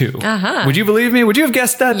Act 2. Would you believe me? Would you have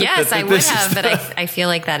guessed that? Yes, I would have, but I feel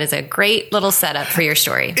like that is a great little setup for your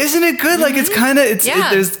story. Isn't it good? Like it's kind of,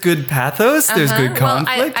 there's good pathos. There's good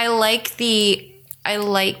conflict. Well, I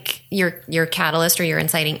like your catalyst or your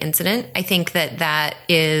inciting incident. I think that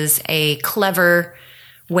is a clever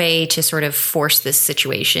way to sort of force this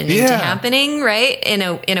situation into happening, right?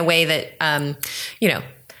 In a way that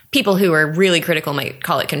people who are really critical might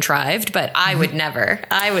call it contrived, but I would never.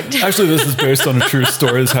 Actually, this is based on a true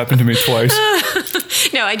story. This happened to me twice.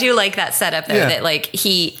 No, I do like that setup though, that like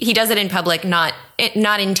he does it in public, not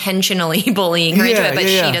intentionally bullying her into it, but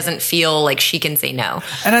she doesn't feel like she can say no.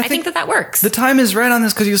 And I think that works. The time is right on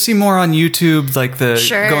this because you'll see more on YouTube, like the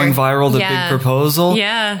going viral, the big proposal.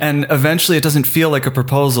 Yeah. And eventually it doesn't feel like a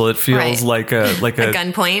proposal. It feels like a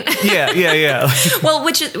gunpoint. Yeah. Well,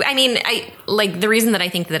 which is, I like the reason that I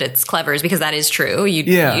think that it's clever is because that is true.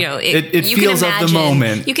 It feels of the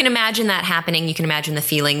moment. You can imagine that happening. You can imagine the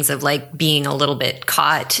feelings of like being a little bit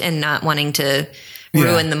caught and not wanting to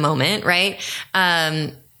ruin the moment, right?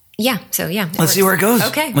 Let's see where it goes.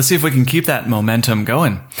 Okay. Let's see if we can keep that momentum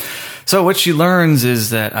going. So what she learns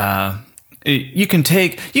is that you can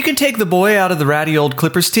take the boy out of the ratty old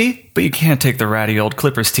Clippers tee, but you can't take the ratty old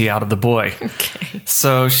Clippers tee out of the boy. Okay.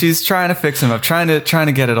 So she's trying to fix him up, trying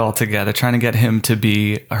to get it all together, trying to get him to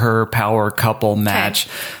be her power couple match.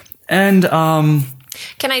 And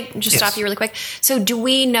can I just stop you really quick? So do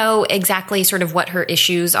we know exactly sort of what her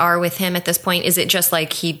issues are with him at this point? Is it just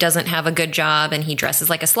like he doesn't have a good job and he dresses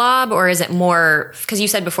like a slob? Or is it more, because you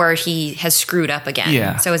said before he has screwed up again.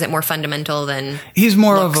 Yeah. So is it more fundamental than he's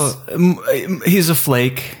more looks? He's a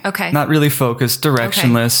flake. Okay. Not really focused,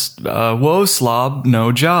 directionless. Okay. Whoa, slob,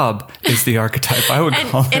 no job is the archetype I would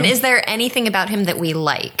call him. And is there anything about him that we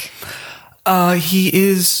like? He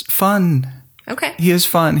is fun. Okay. He is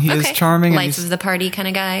fun. He is charming. Life of the party kind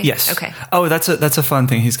of guy? Yes. Okay. Oh, that's a fun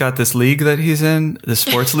thing. He's got this league that he's in, the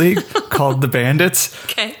sports league called the Bandits.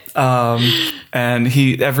 Okay. And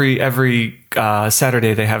every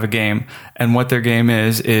Saturday they have a game, and what their game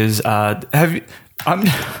is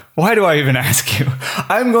why do I even ask you?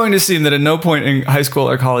 I'm going to assume that at no point in high school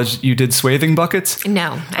or college you did swathing buckets.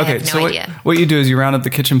 No, I have no idea. What you do is you round up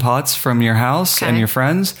the kitchen pots from your house and your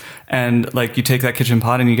friends, and like you take that kitchen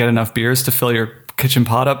pot and you get enough beers to fill your kitchen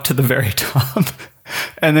pot up to the very top.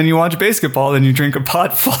 and then you watch basketball, and you drink a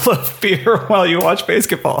pot full of beer while you watch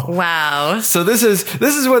basketball. Wow. So this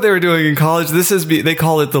is what they were doing in college. They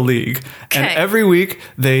call it the league. And Okay. every week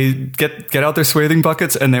they get out their swathing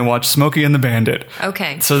buckets and they watch Smokey and the Bandit.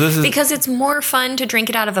 Okay. So this is because it's more fun to drink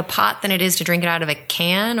it out of a pot than it is to drink it out of a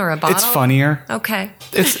can or a bottle. it's funnier. Okay.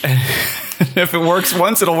 It's if it works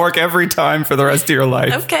once, it'll work every time for the rest of your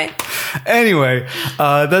life. Okay. Anyway,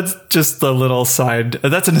 that's just a little side.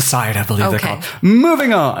 That's an aside, I believe they're Okay. called.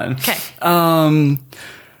 Moving on. Okay.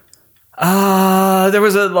 There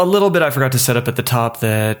was a little bit I forgot to set up at the top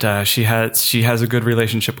that she has a good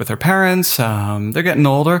relationship with her parents. They're getting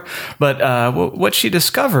older, but what she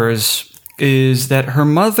discovers is that her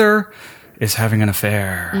mother is having an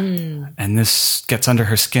affair, and this gets under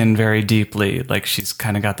her skin very deeply. Like she's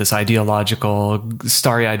kind of got this ideological,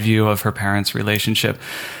 starry-eyed view of her parents' relationship.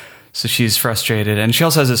 So she's frustrated, and she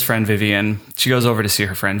also has this friend Vivian. She goes over to see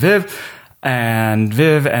her friend Viv. And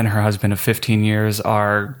Viv and her husband of 15 years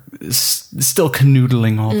are still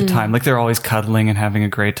canoodling all the time. Like they're always cuddling and having a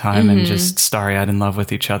great time and just starry-eyed in love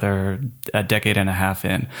with each other a decade and a half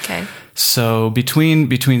in. Okay. So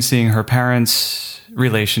between seeing her parents'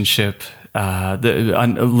 relationship,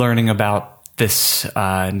 learning about this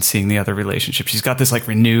and seeing the other relationship, she's got this like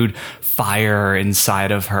renewed fire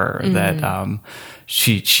inside of her that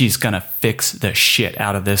she's gonna fix the shit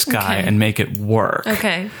out of this guy Okay. and make it work.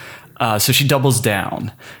 Okay. So she doubles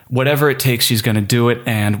down. Whatever it takes, she's going to do it.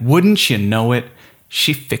 And wouldn't you know it,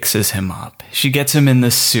 she fixes him up. She gets him in the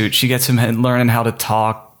suit. She gets him learning how to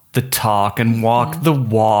talk the talk and walk the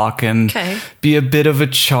walk and Okay. be a bit of a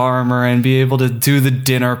charmer and be able to do the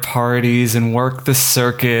dinner parties and work the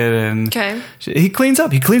circuit. And Okay. he cleans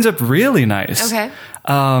up. He cleans up really nice. Okay.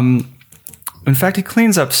 In fact, he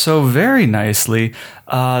cleans up so very nicely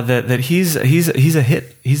that he's a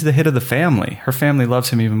hit. He's the hit of the family. Her family loves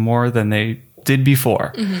him even more than they did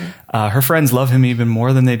before. Her friends love him even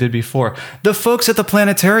more than they did before. The folks at the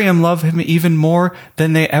planetarium love him even more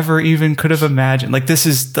than they ever even could have imagined. Like this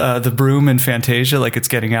is the Broom in Fantasia. Like it's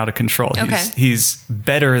getting out of control. Okay. He's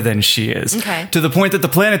better than she is. Okay. To the point that the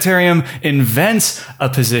planetarium invents a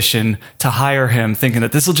position to hire him, thinking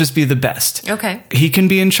that this will just be the best. Okay. He can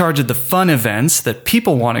be in charge of the fun events that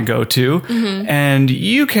people want to go to. And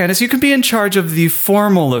you, Candace, you can be in charge of the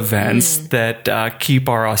formal events that keep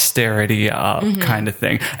our austerity up kind of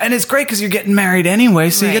thing. And it's great because you're getting married anyway,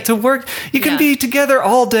 so you Right. get to work. You can Yeah. be together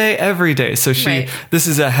all day, every day. So Right. this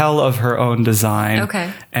is a hell of her own design. Okay.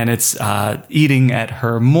 And it's eating at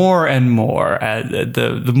her more and more.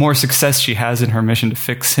 The more success she has in her mission to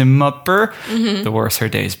fix him up, the worse her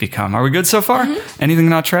days become. Are we good so far? Anything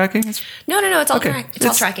not tracking? No. It's all Okay. it's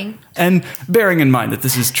all tracking. And bearing in mind that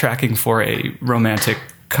this is tracking for a romantic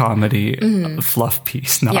comedy fluff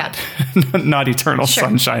piece, not Yeah. not Eternal Sure.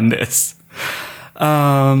 Sunshine. This.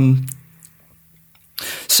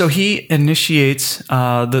 So he initiates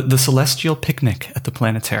the celestial picnic at the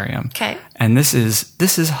planetarium. Okay. And this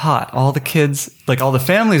is hot. All the kids, like all the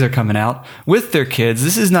families are coming out with their kids.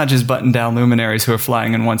 This is not just button down luminaries who are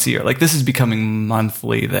flying in once a year. Like this is becoming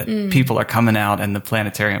monthly that people are coming out and the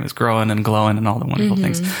planetarium is growing and glowing and all the wonderful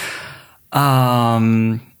things.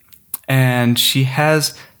 And she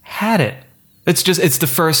has had it. It's the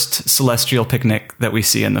first celestial picnic that we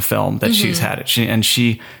see in the film that she's had it.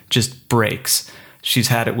 She just breaks. She's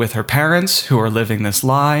had it with her parents who are living this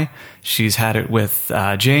lie. She's had it with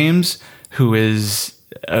James, who is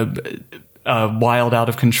a wild, out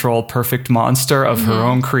of control, perfect monster of her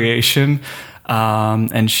own creation.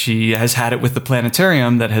 And she has had it with the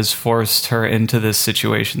planetarium that has forced her into this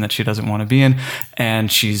situation that she doesn't want to be in.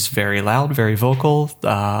 And she's very loud, very vocal.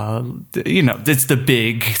 It's the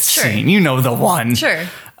big scene. You know the one. Sure.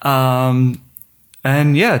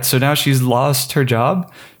 And yeah, so now she's lost her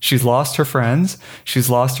job, she's lost her friends,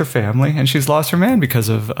 she's lost her family, and she's lost her man because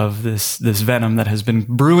of this venom that has been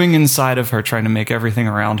brewing inside of her, trying to make everything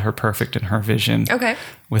around her perfect in her vision. Okay.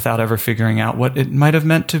 Without ever figuring out what it might have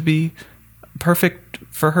meant to be perfect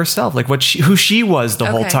for herself, like who she was the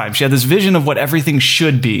whole Okay. time. She had this vision of what everything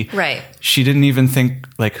should be. Right. She didn't even think,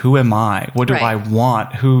 like, who am I? What do Right. I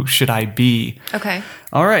want? Who should I be? Okay.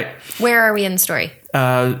 All right. Where are we in the story?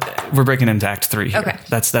 We're breaking into Act 3 here. Okay.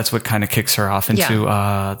 That's what kind of kicks her off into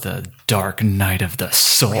the dark night of the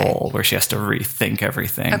soul, where she has to rethink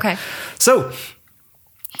everything. Okay. So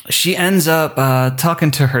she ends up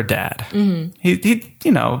talking to her dad.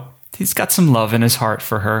 He's got some love in his heart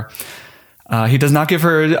for her. He does not give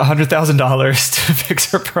her $100,000 to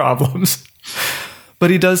fix her problems, but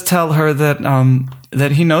he does tell her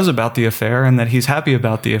that he knows about the affair and that he's happy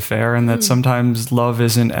about the affair, and that sometimes love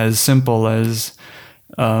isn't as simple as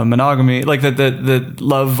monogamy, like that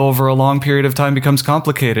love over a long period of time becomes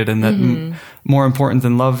complicated, and that more important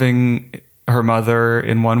than loving her mother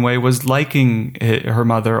in one way was liking her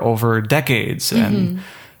mother over decades. And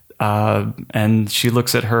she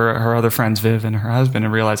looks at her other friends, Viv and her husband,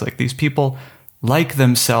 and realizes like these people like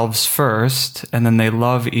themselves first and then they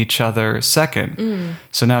love each other second.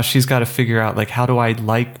 So now she's got to figure out like, how do I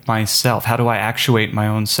like myself? How do I actuate my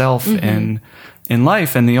own self in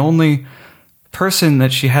life? And the only person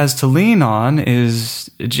that she has to lean on is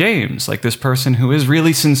James, like this person who is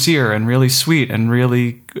really sincere and really sweet and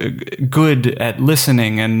really good at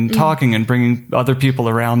listening and talking and bringing other people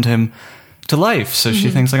around him to life. So she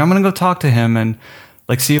thinks like, I'm going to go talk to him and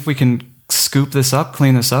like see if we can scoop this up,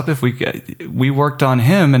 clean this up. If we worked on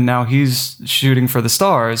him and now he's shooting for the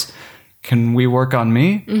stars, can we work on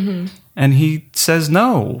me? And he says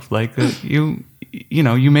no. Like you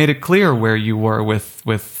made it clear where you were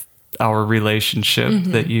with our relationship,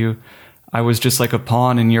 that I was just like a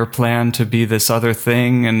pawn in your plan to be this other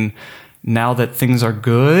thing, and now that things are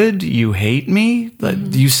good, you hate me?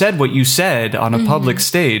 You said what you said on a public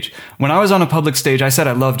stage. When I was on a public stage, I said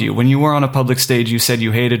I loved you. When you were on a public stage, you said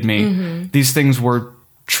you hated me. These things were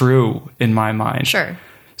true in my mind. Sure.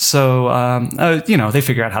 So, they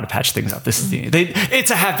figure out how to patch things up. This is it's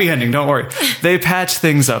a happy ending. Don't worry. They patch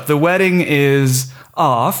things up. The wedding is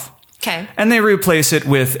off. Okay. And they replace it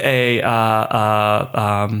with a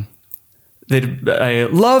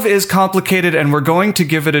love is complicated and we're going to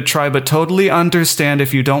give it a try, but totally understand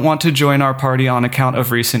if you don't want to join our party on account of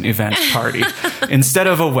recent events party instead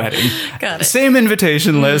of a wedding. Got it. Same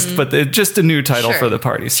invitation list, but just a new title for the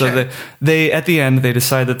party. So they at the end, they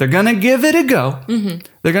decide that they're going to give it a go.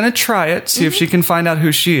 They're going to try it, see if she can find out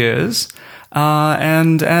who she is.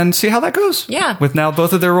 And see how that goes. Yeah. With now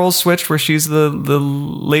both of their roles switched, where she's the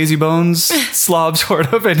lazy bones slob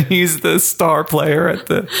sort of, and he's the star player at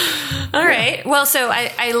the. All right. Well, so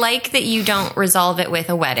I like that you don't resolve it with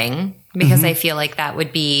a wedding, because I feel like that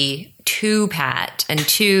would be too pat and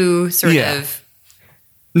too sort of.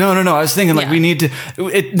 No. I was thinking like we need to.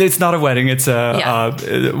 It's not a wedding. It's we're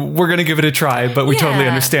going to give it a try, but we totally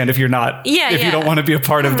understand if you're not. If you don't want to be a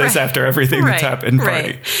part of this after everything that's happened.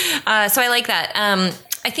 Party. So I like that.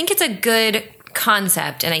 I think it's a good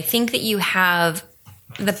concept, and I think that you have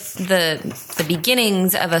the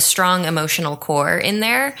beginnings of a strong emotional core in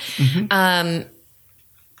there.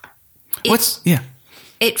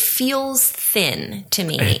 It feels thin to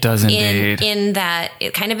me. It does indeed. In that,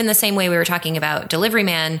 kind of in the same way we were talking about Delivery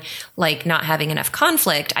Man, like not having enough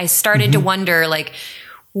conflict, I started to wonder, like,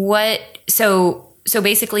 what... So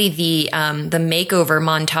basically the makeover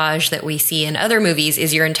montage that we see in other movies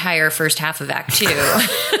is your entire first half of Act 2. You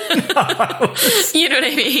know what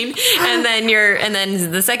I mean? And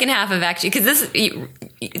then the second half of Act 2, because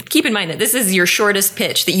keep in mind that this is your shortest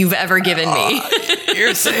pitch that you've ever given me.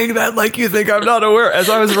 You're saying that like you think I'm not aware. As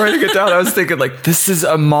I was writing it down, I was thinking like, this is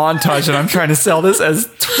a montage and I'm trying to sell this as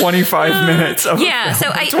 25 minutes. Of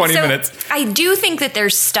 20 minutes. I do think that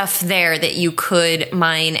there's stuff there that you could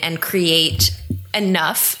mine and create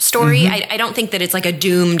enough story. I don't think that it's like a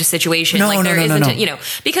doomed situation.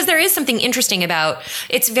 Because there is something interesting about,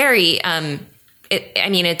 it's very,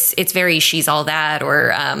 it's very She's All That,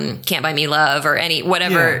 or Can't Buy Me Love, or any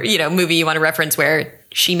whatever movie you want to reference where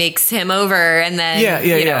she makes him over and then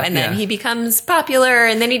then he becomes popular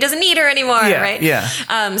and then he doesn't need her anymore, right?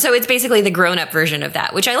 So it's basically the grown-up version of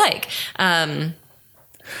that, which I like.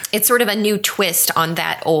 It's sort of a new twist on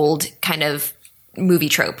that old kind of movie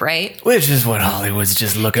trope, right? Which is what Hollywood's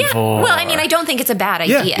just looking for. Well, I mean, I don't think it's a bad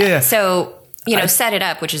idea. So, Set It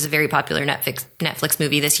Up, which is a very popular Netflix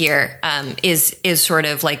movie this year, is sort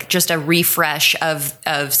of like just a refresh of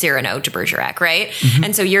Cyrano de Bergerac, right?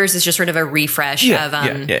 And so yours is just sort of a refresh of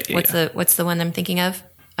what's the one I'm thinking of?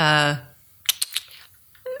 Not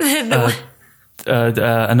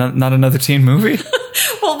another teen movie.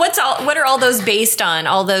 Well, what are all those based on?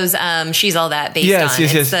 All those She's All That based on?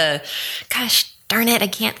 It's gosh darn it, I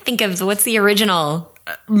can't think of what's the original.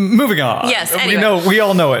 Moving on. Yes, anyway. We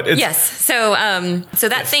all know it. Yes. So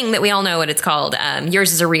that thing that we all know what it's called,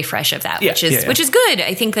 yours is a refresh of that, which is good.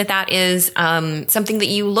 I think that is something that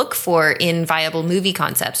you look for in viable movie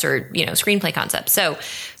concepts or, screenplay concepts. So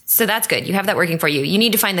that's good. You have that working for you. You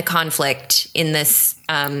need to find the conflict in this,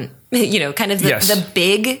 kind of the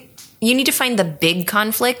big. You need to find the big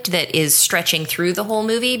conflict that is stretching through the whole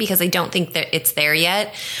movie, because I don't think that it's there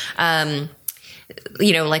yet.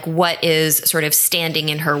 like what is sort of standing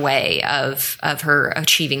in her way of her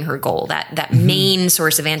achieving her goal, that main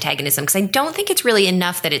source of antagonism. Because I don't think it's really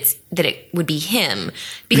enough that it would be him,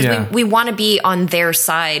 because we want to be on their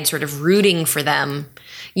side, sort of rooting for them.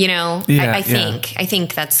 I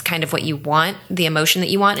think that's kind of what you want, the emotion that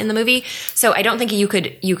you want in the movie. So I don't think you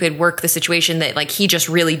could work the situation that like he just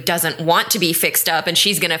really doesn't want to be fixed up and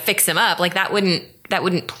she's going to fix him up. Like that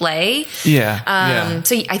wouldn't play. Yeah.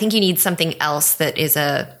 So I think you need something else that is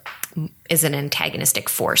an antagonistic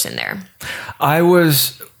force in there. I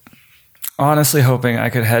was honestly hoping I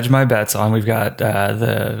could hedge my bets on. We've got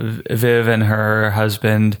the Viv and her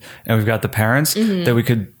husband, and we've got the parents, that we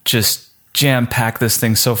could just jam pack this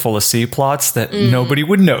thing so full of C plots that nobody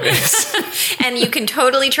would notice. And you can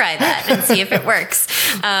totally try that and see if it works.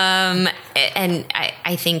 And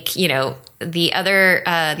I think, the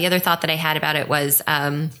other thought that I had about it was,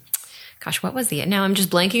 what was now I'm just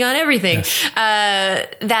blanking on everything. Yes.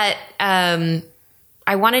 That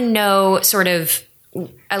I want to know sort of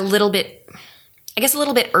a little bit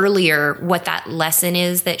earlier what that lesson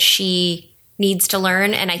is that she needs to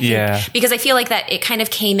learn. And I think because I feel like that it kind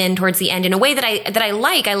of came in towards the end in a way that I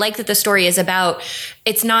like that the story is about,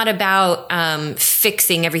 it's not about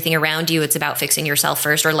fixing everything around you. It's about fixing yourself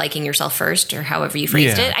first, or liking yourself first, or however you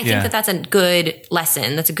phrased it. I think that's a good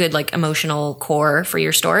lesson. That's a good like emotional core for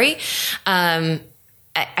your story. I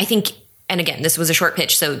think, and again, this was a short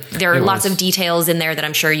pitch, so there are lots of details in there that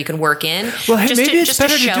I'm sure you can work in. Well, maybe it's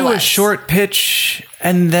better to do a short pitch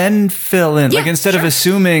and then fill in. Like instead of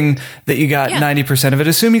assuming that you got 90% of it,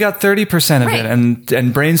 assume you got 30% of it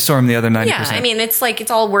and brainstorm the other 90%. Yeah, I mean, it's like it's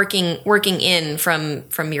all working in from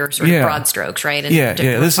your sort of broad strokes, right? And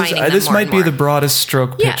this might be the broadest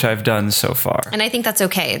stroke pitch I've done so far. And I think that's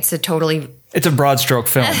okay. It's a broad stroke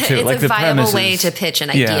film too. It's like a viable way to pitch an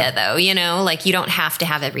idea, though. Like you don't have to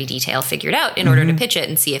have every detail figured out in order to pitch it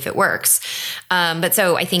and see if it works. But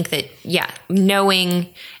so I think that knowing,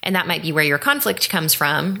 and that might be where your conflict comes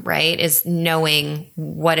from, right? Is knowing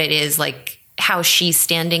what it is, like how she's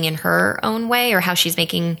standing in her own way, or how she's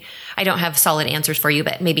making. I don't have solid answers for you,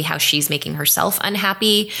 but maybe how she's making herself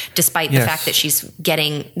unhappy, despite the fact that she's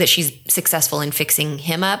successful in fixing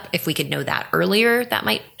him up. If we could know that earlier, that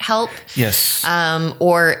might help. Yes.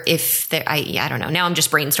 Or if there, I don't know. Now I'm just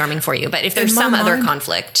brainstorming for you, but if there's some other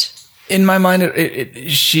conflict. In my mind,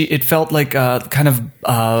 it felt like kind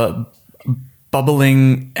of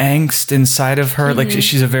bubbling angst inside of her. Like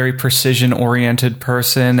she's a very precision oriented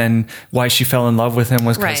person, and why she fell in love with him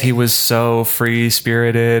was because he was so free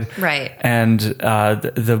spirited. Right. And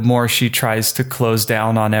the more she tries to close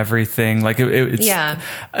down on everything, like in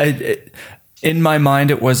my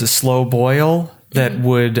mind, it was a slow boil that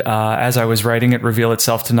would, as I was writing it, reveal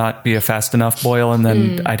itself to not be a fast enough boil, and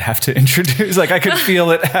then I'd have to introduce, like I could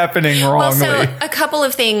feel it happening wrongly. Well, so a couple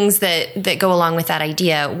of things that go along with that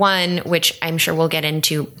idea. One, which I'm sure we'll get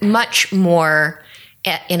into much more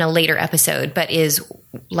in a later episode, but is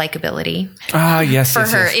likability. Yes. For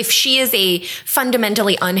her. If she is a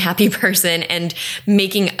fundamentally unhappy person and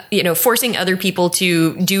forcing other people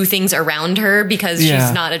to do things around her because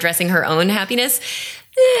she's not addressing her own happiness,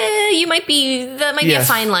 that might be a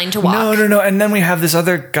fine line to walk. No. And then we have this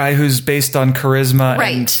other guy who's based on charisma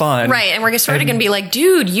and fun. Right. And we're sort of going to be like,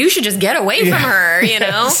 dude, you should just get away from her,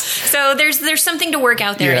 So there's something to work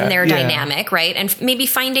out there in their dynamic, right? And maybe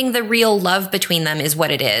finding the real love between them is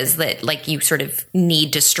what it is that like you sort of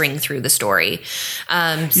need to string through the story.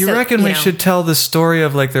 You reckon we should tell the story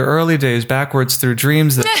of like their early days backwards through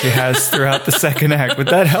dreams that she has throughout the second act? Would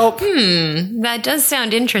that help? That does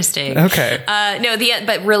sound interesting. Okay.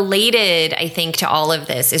 But related, I think, to all of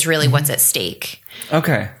this is really what's at stake.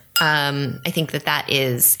 Okay. I think that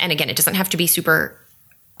is, and again, it doesn't have to be super.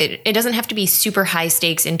 It doesn't have to be super high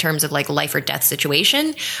stakes in terms of like life or death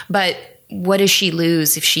situation. But what does she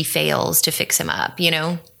lose if she fails to fix him up?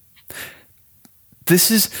 This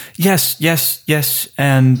is yes,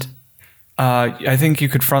 and I think you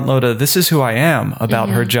could front load "This is who I am" about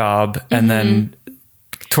her job, and then.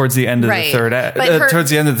 Towards the end of the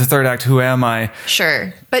third act, who am I?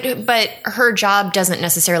 Sure, but her job doesn't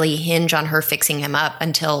necessarily hinge on her fixing him up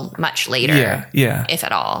until much later. Yeah. If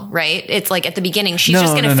at all, right? It's like at the beginning, she's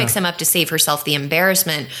just going to fix him up to save herself the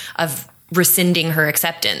embarrassment of rescinding her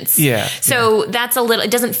acceptance. Yeah. So that's a little.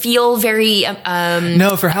 It doesn't feel very.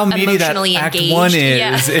 No, for how meaty that Act engaged. 1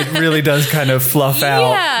 is, it really does kind of fluff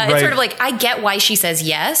out. Yeah, it's sort of like I get why she says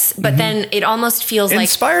yes, but then it almost feels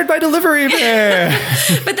inspired by Delivery Man.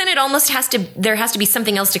 But then it almost has to. There has to be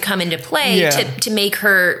something else to come into play to make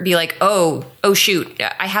her be like, oh, oh shoot,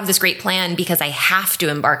 I have this great plan because I have to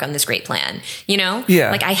embark on this great plan, you know?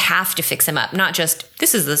 Yeah. Like I have to fix him up, not just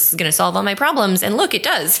this is going to solve all my problems. And look, it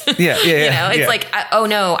does. Yeah. You know, it's like, oh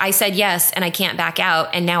no, I said yes and I can't back out.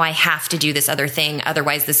 And now I have to do this other thing.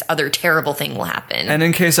 Otherwise this other terrible thing will happen. And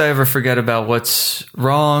in case I ever forget about what's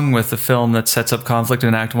wrong with the film that sets up conflict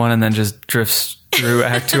in Act 1 and then just drifts through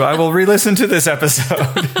Act 2, I will re-listen to this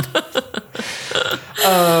episode.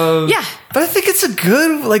 Yeah. But I think it's a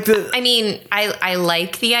good, like I mean, I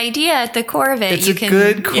like the idea at the core of it. it's a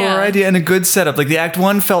good core idea and a good setup. Like the Act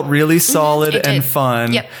 1 felt really solid and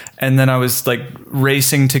fun. Yep. And then I was like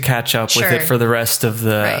racing to catch up with it for the rest of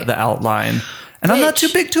the outline. And I'm not too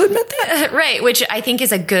big to admit that. Right, which I think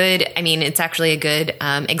is it's actually a good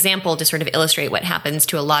example to sort of illustrate what happens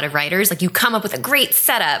to a lot of writers. Like you come up with a great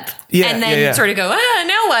setup and then sort of go,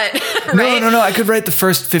 now what? Right? No. I could write the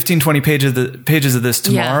first 15, 20 pages of this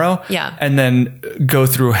tomorrow and then go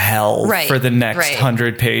through hell for the next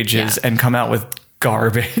 100 pages and come out with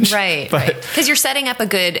garbage. Right, because you're setting up a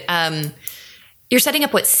good... you're setting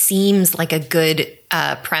up what seems like a good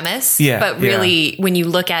premise, but really when you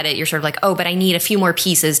look at it, you're sort of like, oh, but I need a few more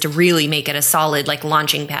pieces to really make it a solid like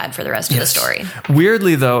launching pad for the rest of the story.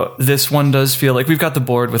 Weirdly, though, this one does feel like we've got the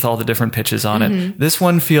board with all the different pitches on it. This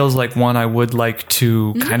one feels like one I would like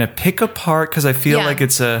to kind of pick apart because I feel like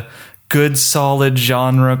it's a good, solid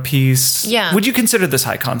genre piece. Yeah. Would you consider this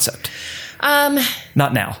high concept?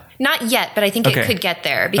 Not now. Not yet, but I think it could get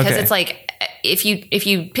there because it's like, if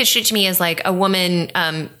you pitched it to me as like a woman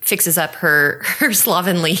fixes up her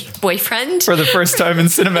slovenly boyfriend for the first time in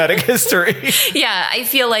cinematic history. Yeah, I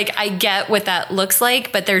feel like I get what that looks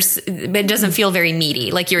like, but it doesn't feel very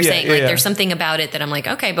meaty. Like you're saying, there's something about it that I'm like,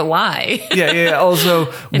 okay, but why? Also,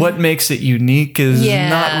 what makes it unique is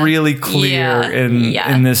not really clear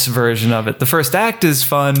in this version of it. The first act is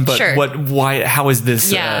fun, but how is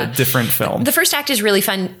this a different film? The first act is really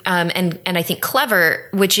fun and I think clever,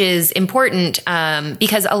 which is important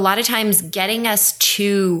because a lot of times getting us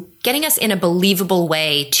in a believable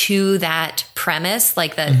way to that premise,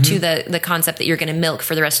 like to the concept that you're going to milk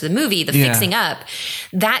for the rest of the movie, the fixing up,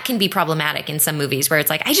 that can be problematic in some movies where it's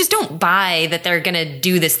like, I just don't buy that they're going to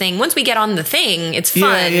do this thing. Once we get on the thing, it's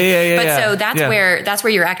fun. So that's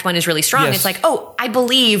where your Act 1 is really strong. It's like, oh, I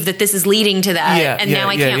believe that this is leading to that. And now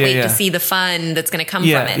I can't wait to see the fun that's going to come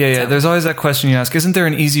from it. So. There's always that question you ask, isn't there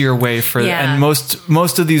an easier way for and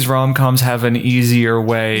most of these rom-coms have an easier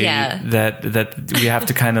way that we have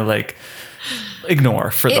to kind of like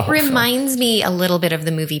ignore for the whole film. It reminds me a little bit of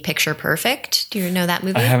the movie Picture Perfect. Do you know that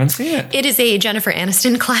movie? I haven't seen it. It is a Jennifer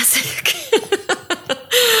Aniston classic.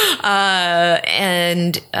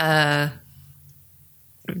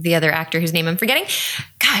 The other actor whose name I'm forgetting.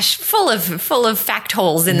 Gosh, full of fact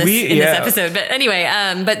holes in this episode. But anyway,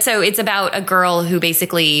 so it's about a girl who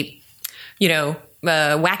basically,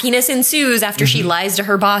 wackiness ensues after she lies to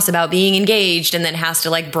her boss about being engaged and then has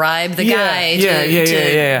to like bribe the guy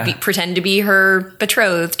to pretend to be her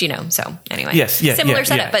betrothed, So anyway, similar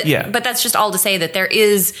setup, but that's just all to say that there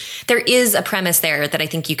is a premise there that I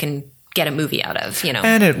think you can get a movie out of,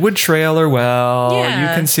 And it would trailer well. You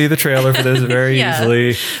can see the trailer for this very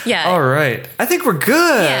easily. Yeah. All right. I think we're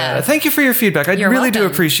good. Yeah. Thank you for your feedback. I really do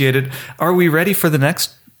appreciate it. Are we ready for the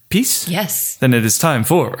next piece? Yes. Then it is time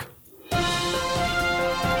for...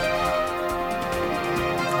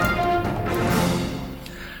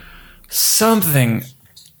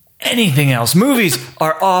 anything else. Movies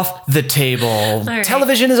are off the table. Right.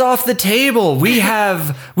 Television is off the table. We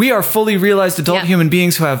are fully realized adult human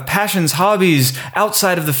beings who have passions, hobbies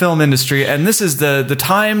outside of the film industry, and this is the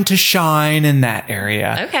time to shine in that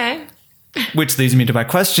area. Okay. Which leads me to my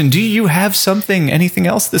question. Do you have anything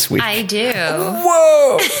else this week? I do.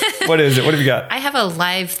 Whoa! What is it? What have you got? I have a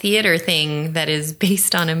live theater thing that is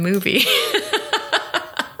based on a movie.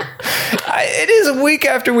 It is week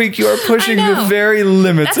after week. You are pushing the very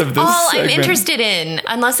limits of this all segment. I'm interested in,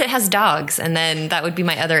 unless it has dogs, and then that would be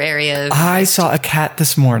my other area. I saw a cat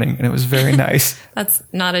this morning, and it was very nice. That's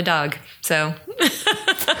not a dog, so...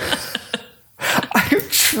 I'm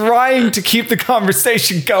trying to keep the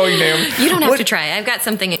conversation going, Naomi. You don't have to try. I've got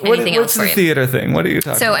anything else for you. What's the theater thing? What are you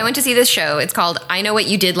talking about? So I went to see this show. It's called I Know What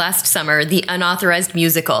You Did Last Summer, the Unauthorized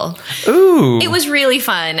Musical. Ooh. It was really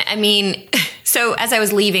fun. I mean, so as I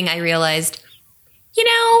was leaving, I realized,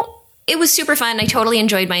 it was super fun. I totally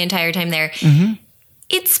enjoyed my entire time there. Mm-hmm.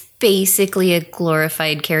 It's basically a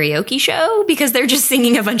glorified karaoke show because they're just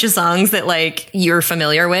singing a bunch of songs that like you're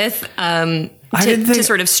familiar with. To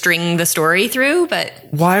sort of string the story through, but...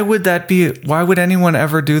 Why would anyone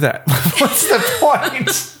ever do that? What's the point?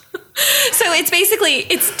 So So it's basically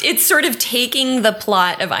it's sort of taking the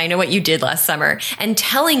plot of I Know What You Did Last Summer and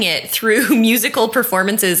telling it through musical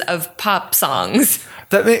performances of pop songs.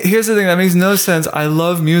 Here's the thing that makes no sense. I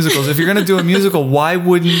love musicals. If you're going to do a musical, why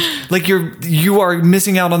wouldn't you are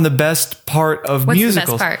missing out on the best part of musicals?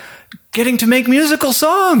 What's the best part? Getting to make musical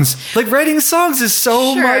songs. Like writing songs is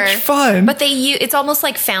so much fun. But it's almost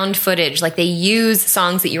like found footage. Like they use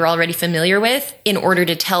songs that you're already familiar with in order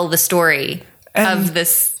to tell the story of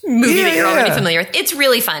this movie that you're already familiar with. It's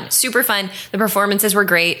really fun. Super fun. The performances were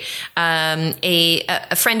great.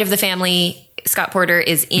 A friend of the family, Scott Porter,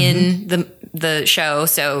 is in the show,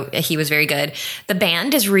 so he was very good. The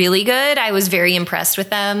band is really good. I was very impressed with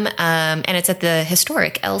them. And it's at the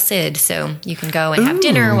historic El Cid, so you can go and have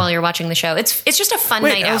dinner while you're watching the show. It's just a fun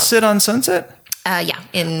night out. El Cid on Sunset?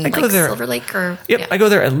 In Silver Lake or I go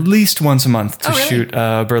there at least once a month to shoot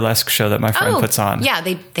a burlesque show that my friend puts on. Yeah,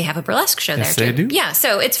 they have a burlesque show there too. They do. Yeah,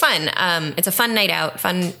 so it's fun. It's a fun night out,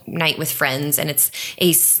 fun night with friends, and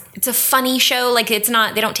it's a funny show. Like they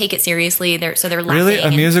don't take it seriously. They're laughing. Really, a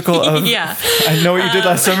musical of I Know What You Did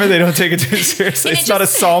Last Summer. They don't take it too seriously. It's not a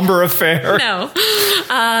somber affair. No,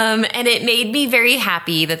 and it made me very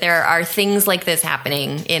happy that there are things like this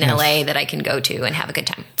happening in LA that I can go to and have a good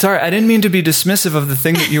time. Sorry, I didn't mean to be dismissive of the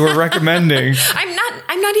thing that you were recommending.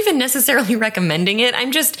 I'm not even necessarily recommending it.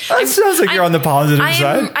 It sounds like you're on the positive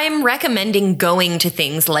side. I'm recommending going to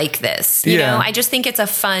things like this. You know, I just think it's a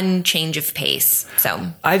fun change of pace. So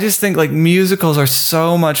I just think like musicals are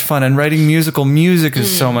so much fun, and writing musical music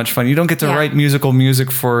is so much fun. You don't get to write musical music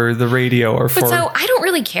for the radio or for. But so I don't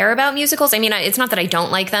really care about musicals. I mean, it's not that I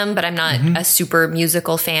don't like them, but I'm not a super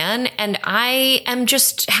musical fan, and I am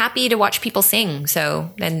just happy to watch people sing. So,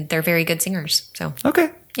 and they're very good singers. So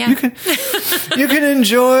okay. Yeah. You can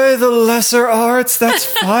enjoy the lesser arts. That's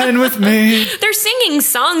fine with me. They're singing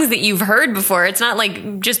songs that you've heard before. It's not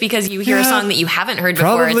like just because you hear a song that you haven't heard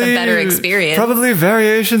before, it's a better experience. Probably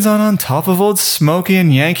variations on Top of Old Smoky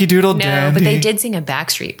and Yankee Doodle Dandy. No, but they did sing a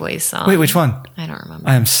Backstreet Boys song. Wait, which one? I don't remember.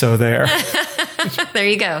 I am so there. There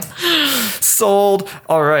you go. Sold.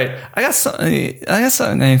 All right. I got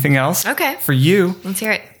something. Anything else? Okay. For you. Let's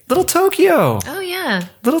hear it. Little Tokyo. Oh, yeah.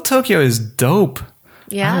 Little Tokyo is dope.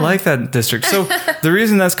 Yeah. I like that district. So the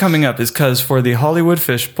reason that's coming up is because for the Hollywood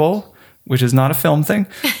Fishbowl, which is not a film thing,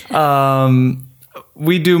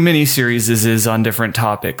 we do mini series on different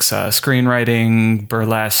topics: screenwriting,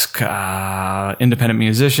 burlesque, independent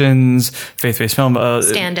musicians, faith-based film,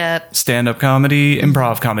 stand-up comedy,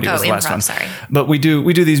 improv comedy was the last one. Sorry. But we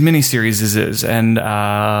do these mini series, and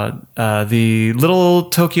the Little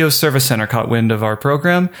Tokyo Service Center caught wind of our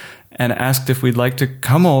program and asked if we'd like to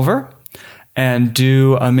come over and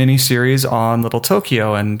do a mini series on Little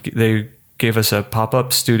Tokyo, and they gave us a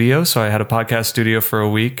pop-up studio. So I had a podcast studio for a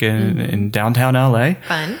week in downtown LA.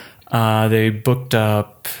 Fun. They booked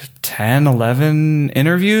up 10, 11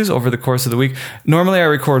 interviews over the course of the week. Normally I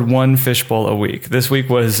record one fishbowl a week. This week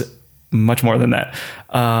was much more than that.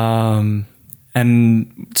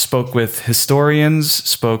 And spoke with historians,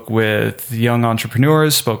 spoke with young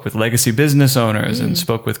entrepreneurs, spoke with legacy business owners, and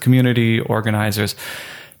spoke with community organizers.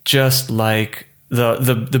 Just like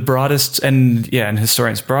the broadest and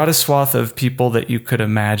historians, broadest swath of people that you could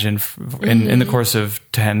imagine in the course of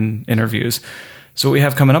 10 interviews. So what we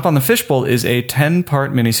have coming up on the Fishbowl is a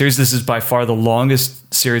 10-part miniseries. This is by far the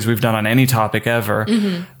longest series we've done on any topic ever.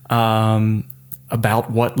 About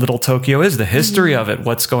what Little Tokyo is, the history of it,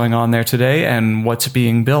 what's going on there today, and what's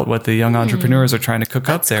being built, what the young entrepreneurs are trying to cook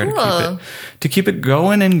up there to keep it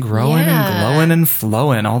going and growing and glowing and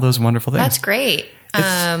flowing, all those wonderful things. That's great.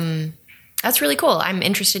 That's really cool. I'm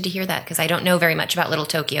interested to hear that because I don't know very much about Little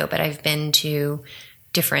Tokyo, but I've been to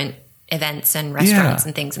different events and restaurants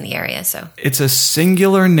and things in the area. So it's a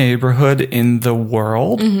singular neighborhood in the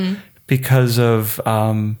world because of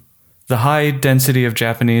the high density of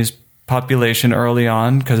Japanese population early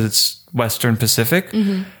on, because it's Western Pacific,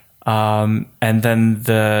 and then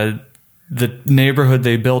the neighborhood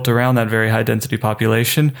they built around that very high density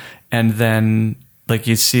population, and then like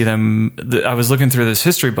you see them. I was looking through this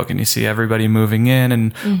history book, and you see everybody moving in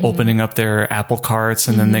and opening up their apple carts,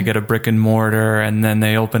 and then they get a brick and mortar, and then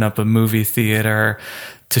they open up a movie theater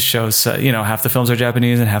to show. Half the films are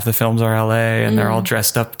Japanese and half the films are LA, and they're all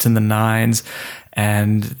dressed up to the nines.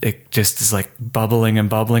 And it just is like bubbling and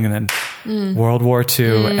bubbling, and then World War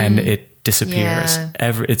II, and it disappears.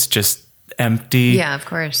 Yeah. It's just empty. Yeah, of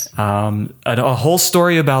course. A whole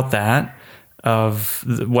story about that, of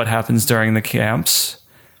what happens during the camps,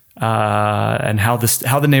 and how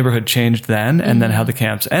the neighborhood changed then, and then how the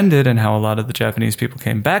camps ended, and how a lot of the Japanese people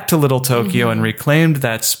came back to Little Tokyo and reclaimed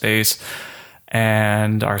that space.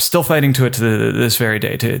 and are still fighting to it to this very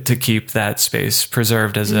day to keep that space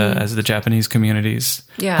preserved as as the Japanese community's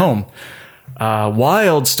home.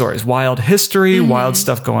 Wild stories, wild history, wild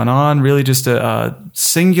stuff going on. Really just a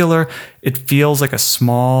singular. It feels like a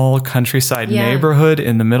small countryside neighborhood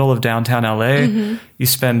in the middle of downtown LA. You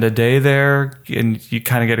spend a day there and you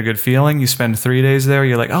kind of get a good feeling. You spend 3 days there.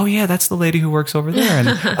 You're like, oh yeah, that's the lady who works over there. And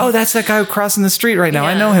oh, that's that guy crossing the street right now.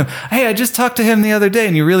 I know him. Hey, I just talked to him the other day.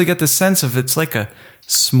 And you really get the sense of it's like a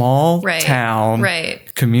small town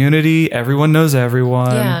community. Everyone knows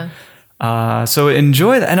everyone. Yeah. So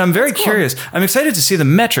enjoy that. And I'm very curious. I'm excited to see the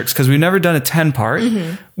metrics because we've never done a 10-part.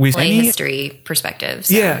 With any history perspectives.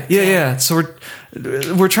 So. Yeah. So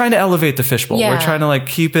we're trying to elevate the fishbowl. Yeah. We're trying to like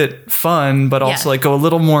keep it fun, but also like go a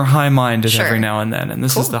little more high-minded every now and then. And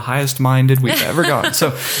this is the highest-minded we've ever gone. So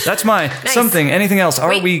that's my something. Anything else?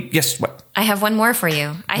 Yes, what? I have one more for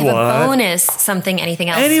you. I have a bonus something, anything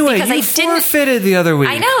else. Anyway, you forfeited the other week.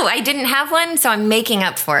 I know. I didn't have one, so I'm making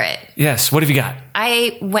up for it. Yes. What have you got?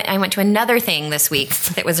 I went to another thing this week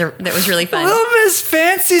that was really fun. Little Miss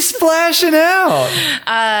Fancy splashing out.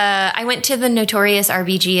 I went to the Notorious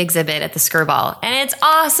RBG exhibit at the Skirball, and it's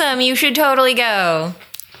awesome. You should totally go.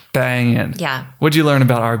 Banging. Yeah. What'd you learn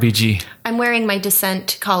about RBG? I'm wearing my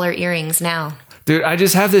Descent collar earrings now. Dude, I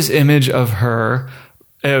just have this image of her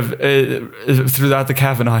throughout the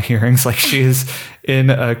Kavanaugh hearings, like she's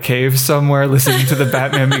in a cave somewhere listening to the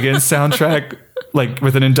Batman Begins soundtrack, like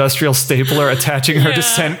with an industrial stapler attaching her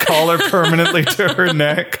Descent collar permanently to her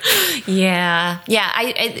neck. Yeah.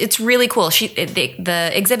 It's really cool.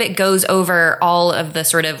 The exhibit goes over all of the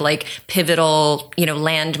sort of like pivotal,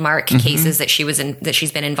 landmark cases that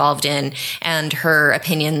she's been involved in, and her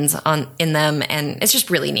opinions in them, and it's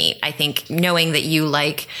just really neat. I think knowing that you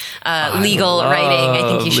like legal writing,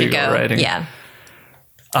 I think you should go. Writing. Yeah.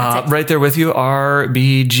 Right there with you,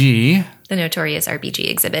 RBG. The Notorious RBG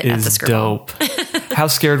exhibit at the Skirball. Dope. How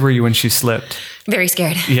scared were you when she slipped? Very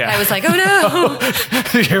scared. Yeah. I was like, oh no.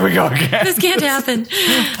 Here we go again. This can't happen.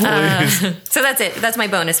 So that's it. That's my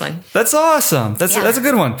bonus one. That's awesome. That's a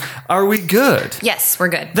good one. Are we good? Yes, we're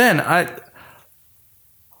good. Then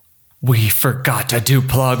we forgot to do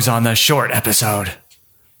plugs on the short episode.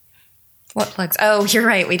 What plugs? Oh, you're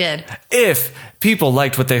right. We did. If people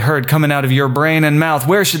liked what they heard coming out of your brain and mouth,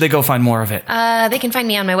 where should they go find more of it? They can find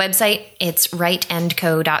me on my website. It's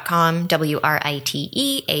writeandco.com,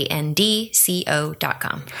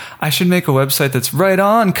 WRITEANDCO.com. I should make a website that's right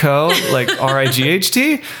on co, like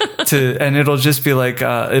RIGHT, and it'll just be like,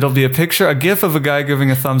 it'll be a picture, a gif of a guy giving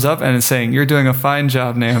a thumbs up and it's saying, you're doing a fine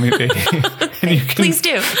job, Naomi Beatty. And please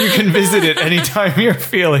do. You can visit it anytime you're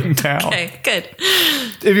feeling down. Okay, good.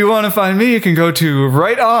 If you want to find me, you can go to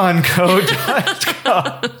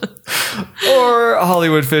rightonco.com or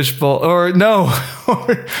Hollywood Fishbowl, or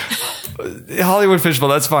Hollywood Fishbowl.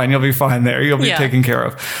 That's fine. You'll be fine there. You'll be taken care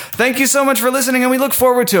of. Thank you so much for listening, and we look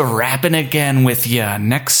forward to rapping again with you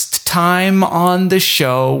next time on the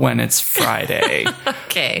show when it's Friday.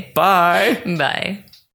 Okay. Bye. Bye.